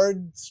kind of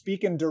hard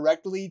speaking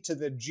directly to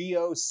the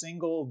G-O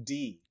single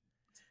D.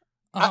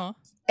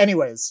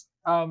 Anyways,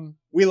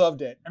 we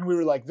loved it. And we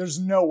were like, there's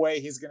no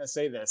way he's going to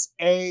say this.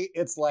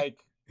 It's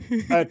like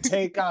a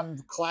take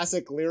on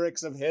classic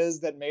lyrics of his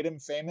that made him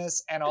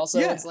famous. And also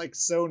it's like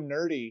so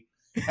nerdy.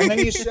 And then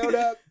he showed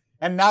up,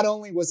 and not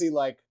only was he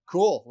like,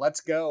 cool,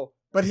 let's go,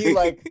 but he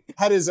like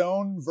had his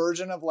own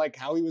version of like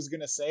how he was going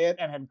to say it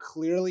and had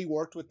clearly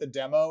worked with the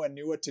demo and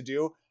knew what to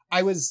do.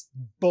 I was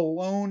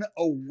blown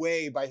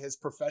away by his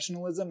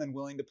professionalism and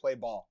willing to play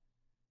ball.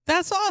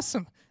 That's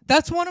awesome.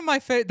 That's one of my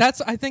favorite.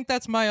 I think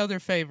that's my other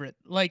favorite.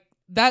 Like,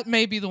 that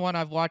may be the one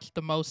I've watched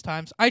the most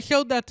times. I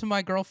showed that to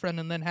my girlfriend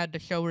and then had to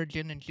show her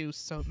Gin and Juice,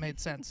 so it made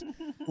sense.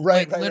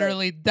 Right.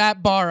 Literally,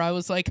 that bar, I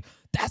was like,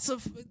 this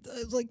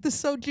is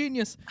so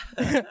genius.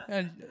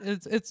 And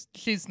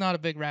she's not a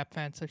big rap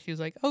fan, so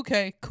she's like,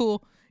 okay,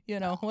 cool.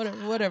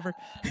 Whatever.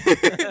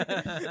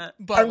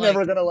 But I'm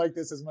never going to like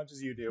this as much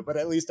as you do, but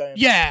at least I am.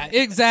 Yeah,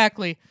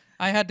 exactly.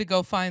 I had to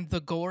go find the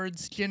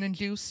Gourds Gin and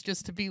Juice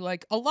just to be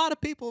like, a lot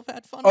of people have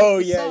had fun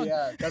with this song.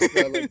 That's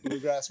the like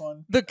bluegrass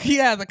one.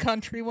 The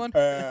country one.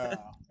 Yeah.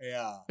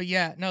 But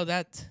yeah, no,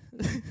 that.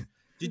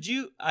 Did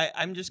you?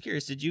 I'm just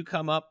curious. Did you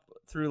come up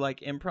through like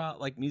improv,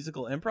 like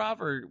musical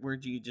improv, or were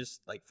you just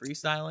like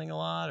freestyling a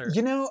lot? Or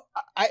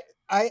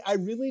I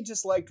really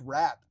just liked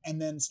rap, and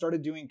then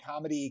started doing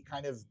comedy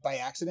kind of by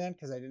accident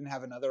because I didn't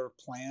have another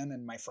plan,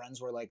 and my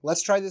friends were like,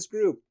 "Let's try this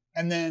group,"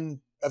 And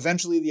then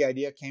eventually the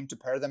idea came to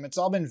pair them. It's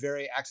all been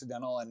very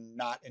accidental and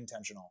not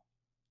intentional.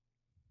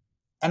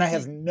 And I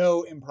have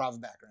no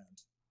improv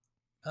background.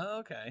 Oh,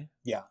 okay.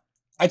 Yeah.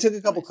 I took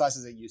a couple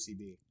classes at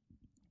UCB.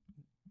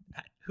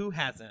 Who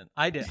hasn't?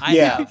 I did.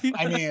 Yeah.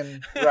 I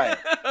mean, right.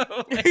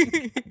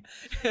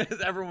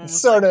 Everyone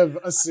was sort of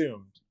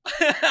assumed.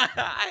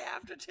 I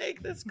have to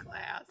take this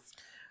class.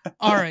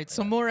 All right,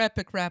 so more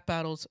epic rap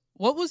battles.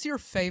 What was your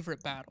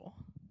favorite battle?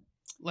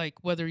 Like,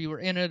 whether you were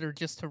in it or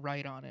just to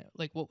write on it.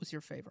 Like, what was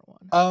your favorite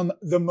one?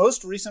 The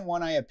most recent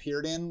one I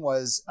appeared in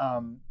was,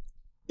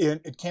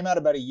 it came out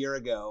about a year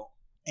ago,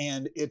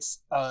 and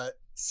it's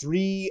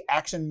 3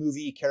 action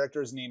movie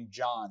characters named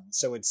John.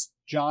 So it's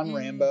John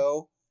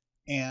Rambo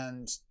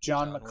and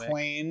John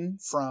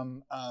McClane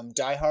from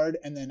Die Hard,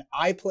 and then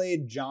I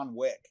played John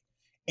Wick.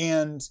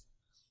 And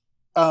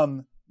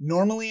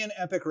normally in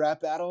epic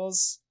rap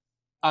battles,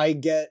 I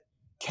get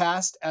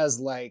cast as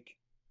like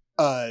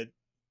a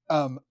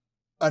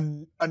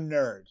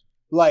nerd.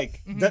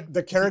 Like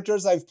the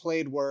characters I've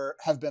played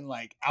have been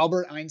like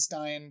Albert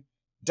Einstein,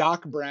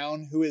 Doc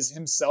Brown, who is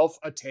himself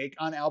a take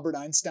on Albert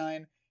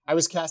Einstein. I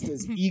was cast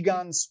as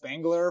Egon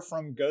Spangler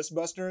from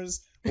Ghostbusters.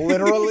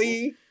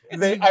 Literally,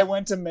 I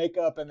went to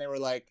makeup and they were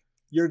like,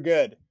 "You're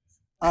good."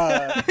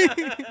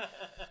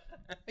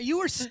 You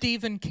were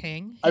Stephen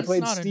King. I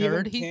played not Stephen a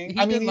nerd. King. He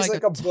I mean, did he's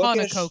like a a ton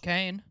bookish, of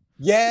cocaine.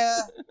 Yeah,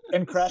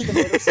 and crashed a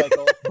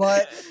motorcycle,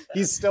 but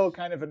he's still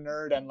kind of a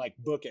nerd and like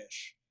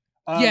bookish.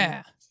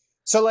 Yeah.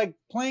 So like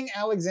playing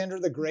Alexander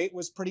the Great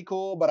was pretty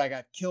cool, but I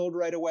got killed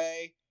right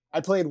away.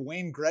 I played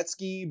Wayne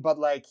Gretzky, but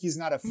like he's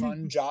not a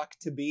fun jock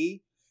to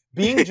be.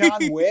 Being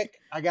John Wick,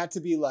 I got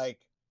to be like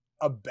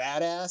a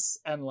badass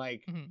and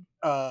like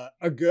I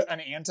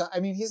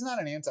mean, he's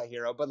not an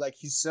anti-hero, but like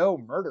he's so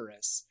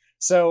murderous.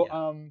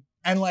 So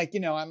and like, you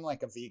know, I'm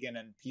like a vegan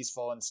and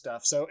peaceful and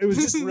stuff. So it was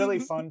just really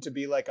fun to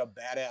be like a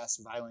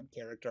badass violent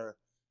character.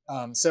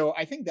 So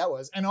I think that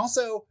was, and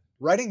also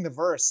writing the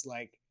verse,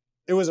 like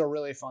it was a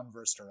really fun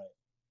verse to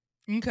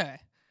write. Okay.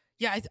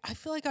 Yeah, I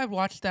feel like I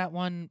watched that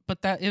one,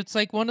 but that it's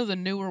like one of the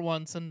newer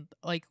ones, and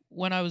like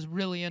when I was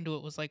really into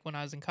it was like when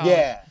I was in college.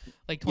 Yeah.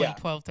 Like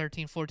 2012,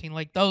 13, 14.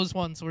 Like those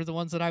ones were the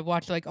ones that I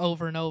watched like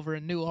over and over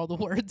and knew all the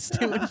words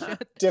to and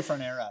shit.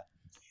 Different era.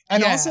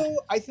 And also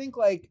I think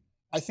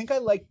I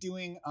like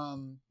doing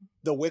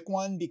the Wick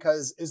one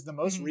because it's the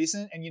most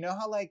recent, and you know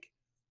how like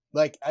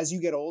as you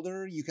get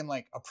older, you can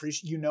like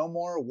appreciate, you know,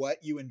 more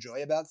what you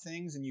enjoy about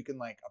things, and you can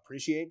like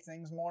appreciate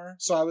things more.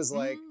 So I was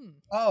like,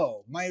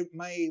 oh, my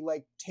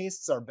like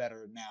tastes are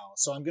better now,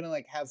 so I'm gonna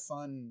like have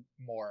fun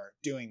more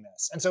doing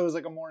this. And so it was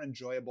like a more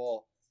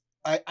enjoyable,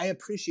 I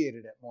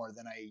appreciated it more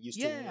than I used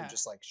to when I would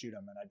just like shoot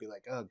them and I'd be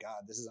like, oh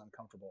god, this is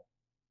uncomfortable.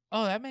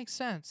 Oh, that makes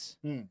sense.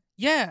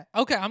 Yeah.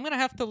 Okay, I'm gonna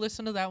have to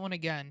listen to that one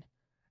again.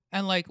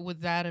 And like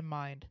with that in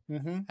mind,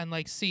 and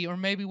like see, or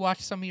maybe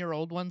watch some of your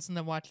old ones and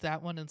then watch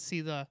that one and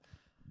see the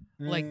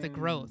like the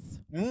growth.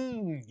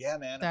 Yeah,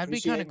 man. That'd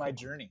appreciate be kind of my cool.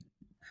 journey.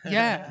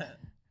 Yeah,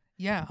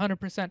 yeah,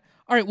 100%.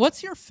 All right,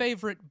 what's your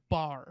favorite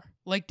bar?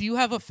 Like, do you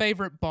have a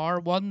favorite bar?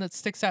 One that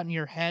sticks out in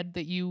your head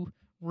that you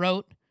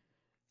wrote?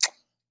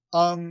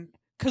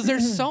 Because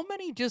there's so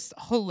many just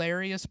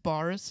hilarious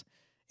bars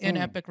in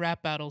epic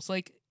rap battles.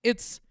 Like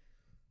it's.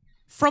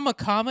 From a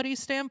comedy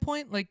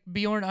standpoint, like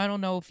Bjorn, I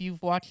don't know if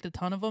you've watched a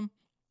ton of them,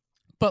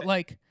 but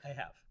like I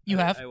have. You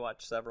have? I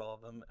watched several of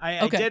them.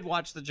 I did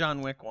watch the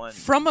John Wick one.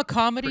 From a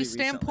comedy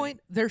standpoint,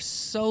 they're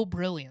so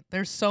brilliant.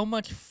 There's so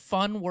much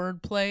fun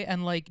wordplay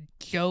and like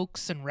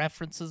jokes and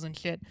references and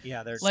shit.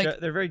 Yeah, they're like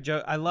they're very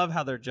joke. I love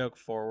how they're joke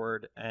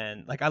forward,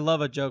 and like I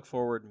love a joke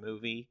forward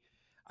movie.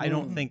 I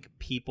don't think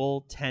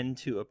people tend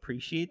to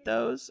appreciate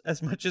those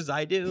as much as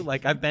I do.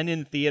 Like I've been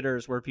in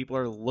theaters where people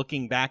are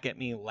looking back at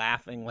me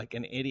laughing like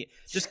an idiot,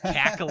 just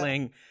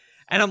cackling.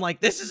 And I'm like,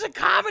 this is a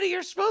comedy.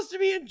 You're supposed to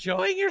be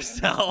enjoying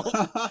yourself.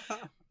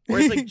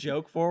 Where it's like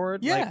joke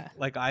forward. Yeah.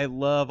 Like I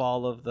love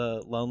all of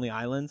the Lonely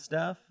Island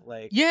stuff.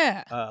 Like,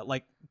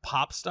 like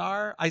Pop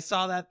Star. I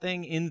saw that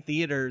thing in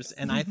theaters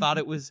and I thought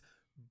it was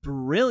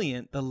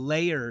brilliant. The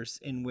layers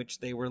in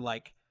which they were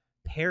like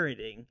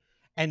parroting.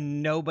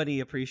 And nobody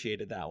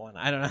appreciated that one.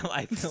 I don't know.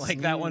 I feel like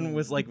that one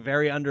was like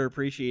very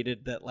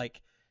underappreciated, that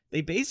like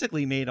they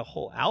basically made a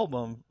whole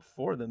album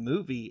for the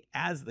movie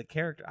as the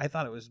character. I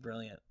thought it was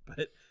brilliant.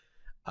 But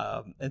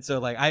and so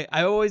like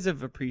I always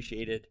have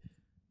appreciated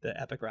the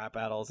epic rap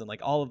battles and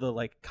like all of the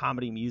like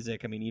comedy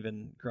music. I mean,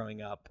 even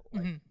growing up,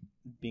 like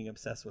being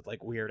obsessed with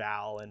like Weird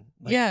Al and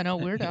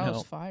like, Weird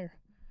Al's fire.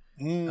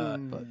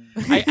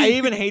 I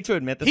even hate to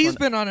admit this. He's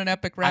been on an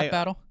epic rap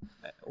battle.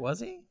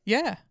 Was he?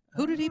 Yeah.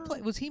 Who did he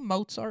play? Was he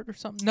Mozart or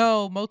something?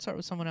 No, Mozart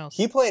was someone else.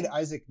 He played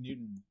Isaac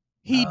Newton.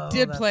 He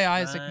did play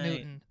Isaac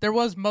Newton. There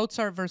was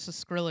Mozart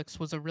versus Skrillex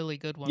was a really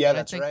good one. Yeah,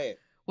 that's right.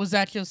 Was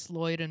that just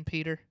Lloyd and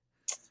Peter?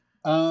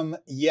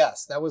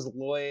 Yes, that was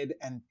Lloyd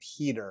and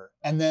Peter.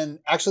 And then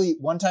actually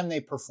one time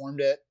they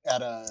performed it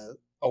at a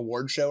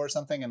award show or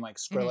something, and like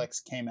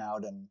Skrillex came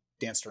out and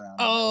danced around.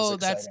 Oh,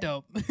 that's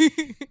dope.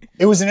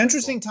 It was an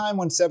interesting time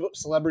when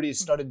celebrities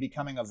started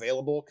becoming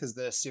available because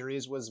the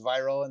series was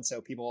viral, and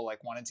so people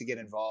like wanted to get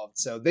involved.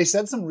 So they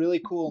said some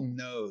really cool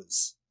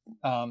no's.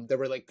 There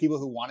were like people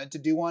who wanted to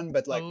do one,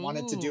 but like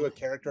wanted to do a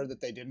character that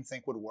they didn't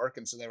think would work,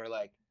 and so they were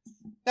like,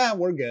 "Yeah,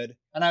 we're good."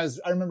 And I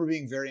remember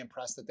being very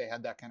impressed that they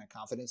had that kind of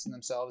confidence in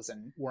themselves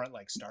and weren't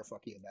like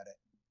starfucky about it.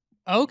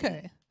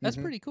 Okay, that's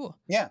pretty cool.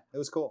 Yeah, it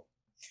was cool.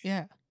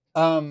 Yeah.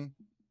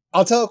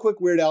 I'll tell a quick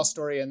Weird Al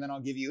story, and then I'll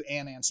give you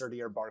an answer to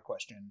your bar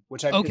question,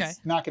 which it's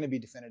not going to be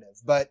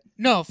definitive. But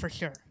no, for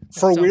sure.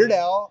 For Weird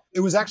Al, it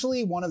was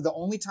actually one of the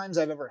only times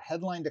I've ever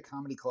headlined a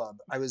comedy club.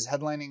 I was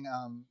headlining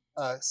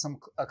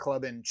a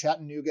club in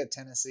Chattanooga,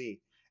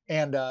 Tennessee,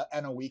 and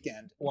on a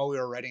weekend while we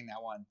were writing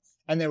that one.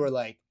 And they were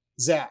like,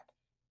 Zach,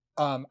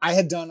 I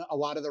had done a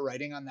lot of the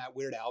writing on that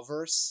Weird Al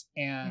verse,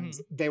 and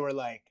they were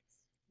like,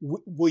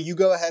 will you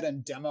go ahead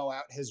and demo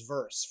out his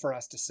verse for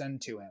us to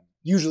send to him?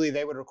 Usually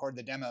they would record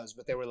the demos,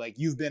 but they were like,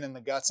 you've been in the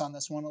guts on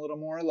this one a little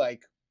more,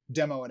 like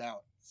demo it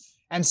out.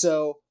 And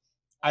so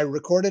I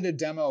recorded a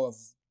demo of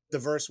the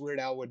verse Weird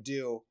Al would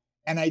do,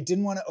 and I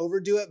didn't want to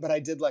overdo it, but I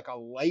did like a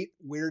light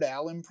Weird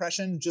Al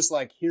impression, just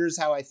like, here's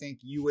how I think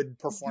you would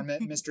perform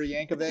it, Mr.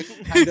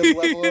 Yankovic, kind of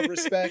level of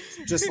respect,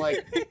 just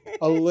like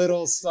a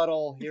little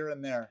subtle here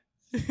and there.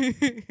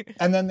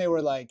 And then they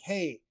were like,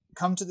 hey,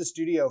 come to the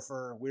studio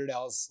for Weird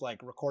Al's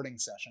like recording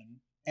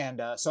session.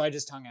 And so I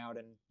just hung out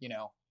and,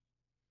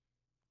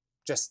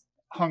 just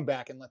hung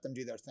back and let them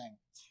do their thing.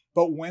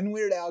 But when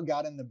Weird Al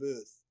got in the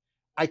booth,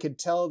 I could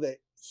tell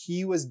that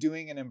he was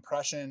doing an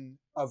impression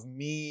of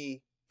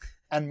me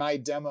and my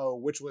demo,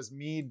 which was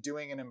me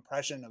doing an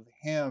impression of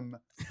him,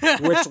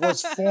 which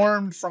was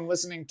formed from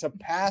listening to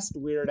past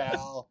Weird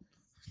Al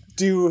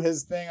do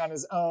his thing on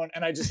his own.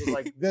 And I just was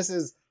like, this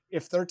is,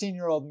 if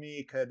 13-year-old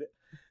me could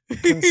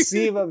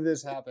conceive of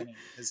this happening,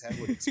 his head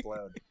would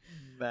explode.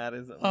 That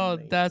is amazing. Oh,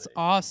 that's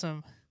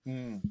awesome.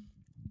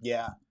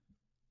 Yeah.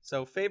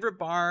 So favorite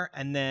bar,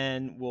 and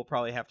then we'll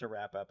probably have to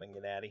wrap up and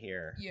get out of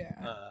here. Yeah.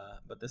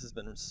 But this has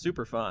been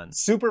super fun.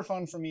 Super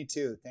fun for me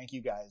too. Thank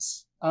you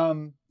guys.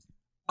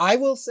 I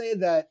will say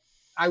that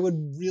I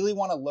would really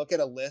want to look at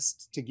a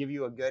list to give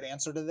you a good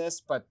answer to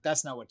this, but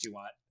that's not what you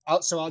want.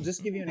 So I'll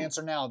just give you an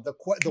answer now. The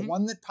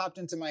one that popped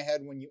into my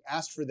head when you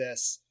asked for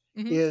this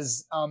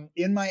is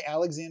in my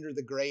Alexander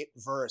the Great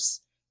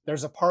verse.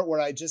 There's a part where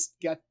I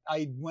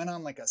went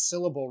on like a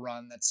syllable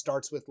run that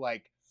starts with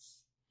like,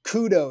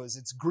 kudos,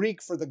 it's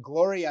Greek for the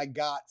glory I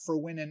got for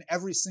winning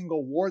every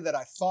single war that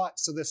I fought.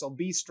 So this'll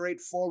be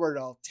straightforward.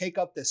 I'll take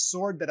up this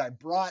sword that I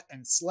brought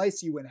and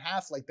slice you in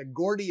half like the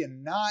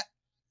Gordian knot,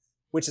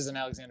 which is an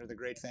Alexander the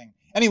Great thing.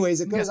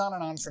 Anyways, it goes on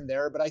and on from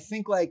there. But I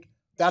think like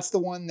that's the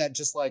one that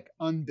just like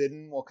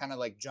unbidden will kind of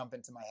like jump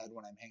into my head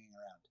when I'm hanging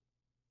around.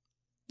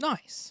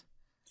 Nice.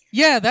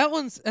 Yeah,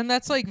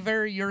 that's like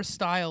very your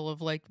style of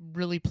like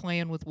really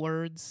playing with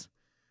words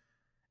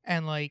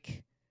and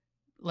like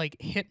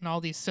hitting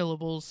all these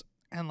syllables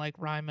and like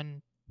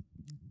rhyming.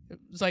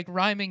 It's like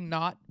rhyming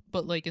not,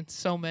 but like in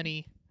so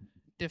many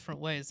different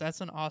ways. That's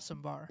an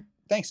awesome bar.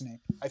 Thanks, Nick.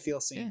 I feel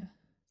seen.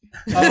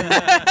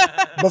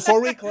 Yeah.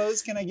 Before we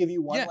close, can I give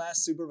you one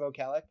last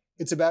Supervocalic?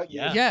 It's about you.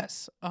 Yeah.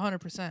 Yes,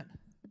 100%.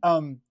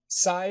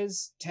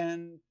 Size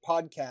 10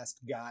 podcast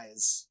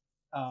guys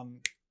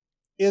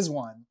is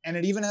one, and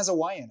it even has a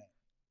Y in it.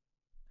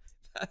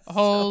 That's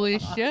Holy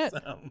so shit.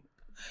 Awesome.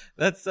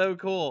 That's so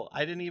cool.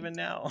 I didn't even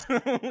know.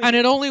 And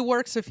it only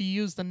works if you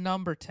use the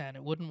number 10.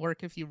 It wouldn't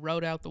work if you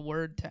wrote out the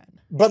word 10.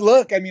 But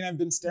look, I mean, I've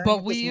been staring at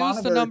But we this use the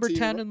monitor number to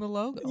 10 in the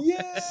logo.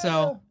 Yeah,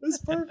 so it's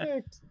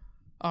perfect.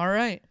 All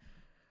right.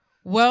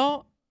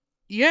 Well,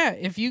 yeah,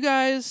 if you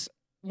guys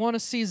want to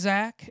see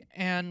Zach,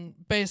 and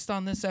based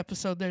on this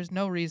episode, there's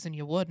no reason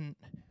you wouldn't.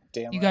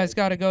 Damn you right. guys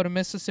got to go to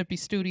Mississippi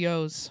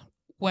Studios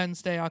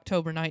Wednesday,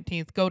 October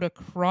 19th. Go to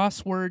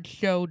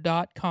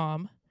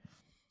crosswordshow.com.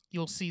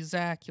 You'll see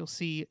Zach, you'll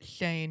see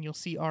Shane, you'll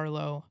see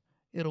Arlo.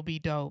 It'll be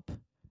dope.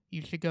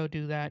 You should go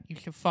do that. You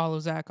should follow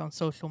Zach on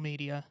social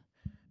media.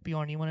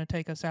 Bjorn, you want to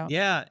take us out?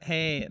 Yeah.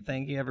 Hey,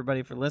 thank you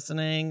everybody for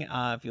listening.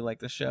 If you like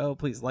the show,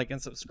 please like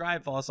and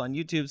subscribe. Follow us on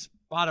YouTube,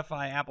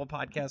 Spotify, Apple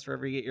Podcasts,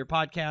 wherever you get your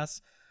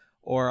podcasts,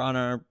 or on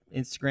our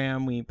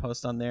Instagram. We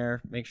post on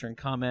there. Make sure and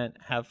comment.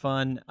 Have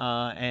fun.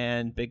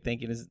 And big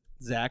thank you to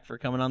Zach for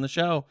coming on the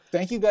show.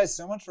 Thank you guys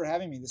so much for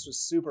having me. This was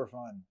super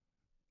fun.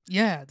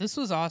 Yeah, this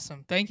was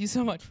awesome. Thank you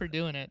so much for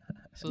doing it.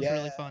 This was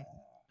really fun.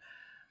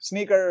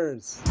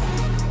 Sneakers.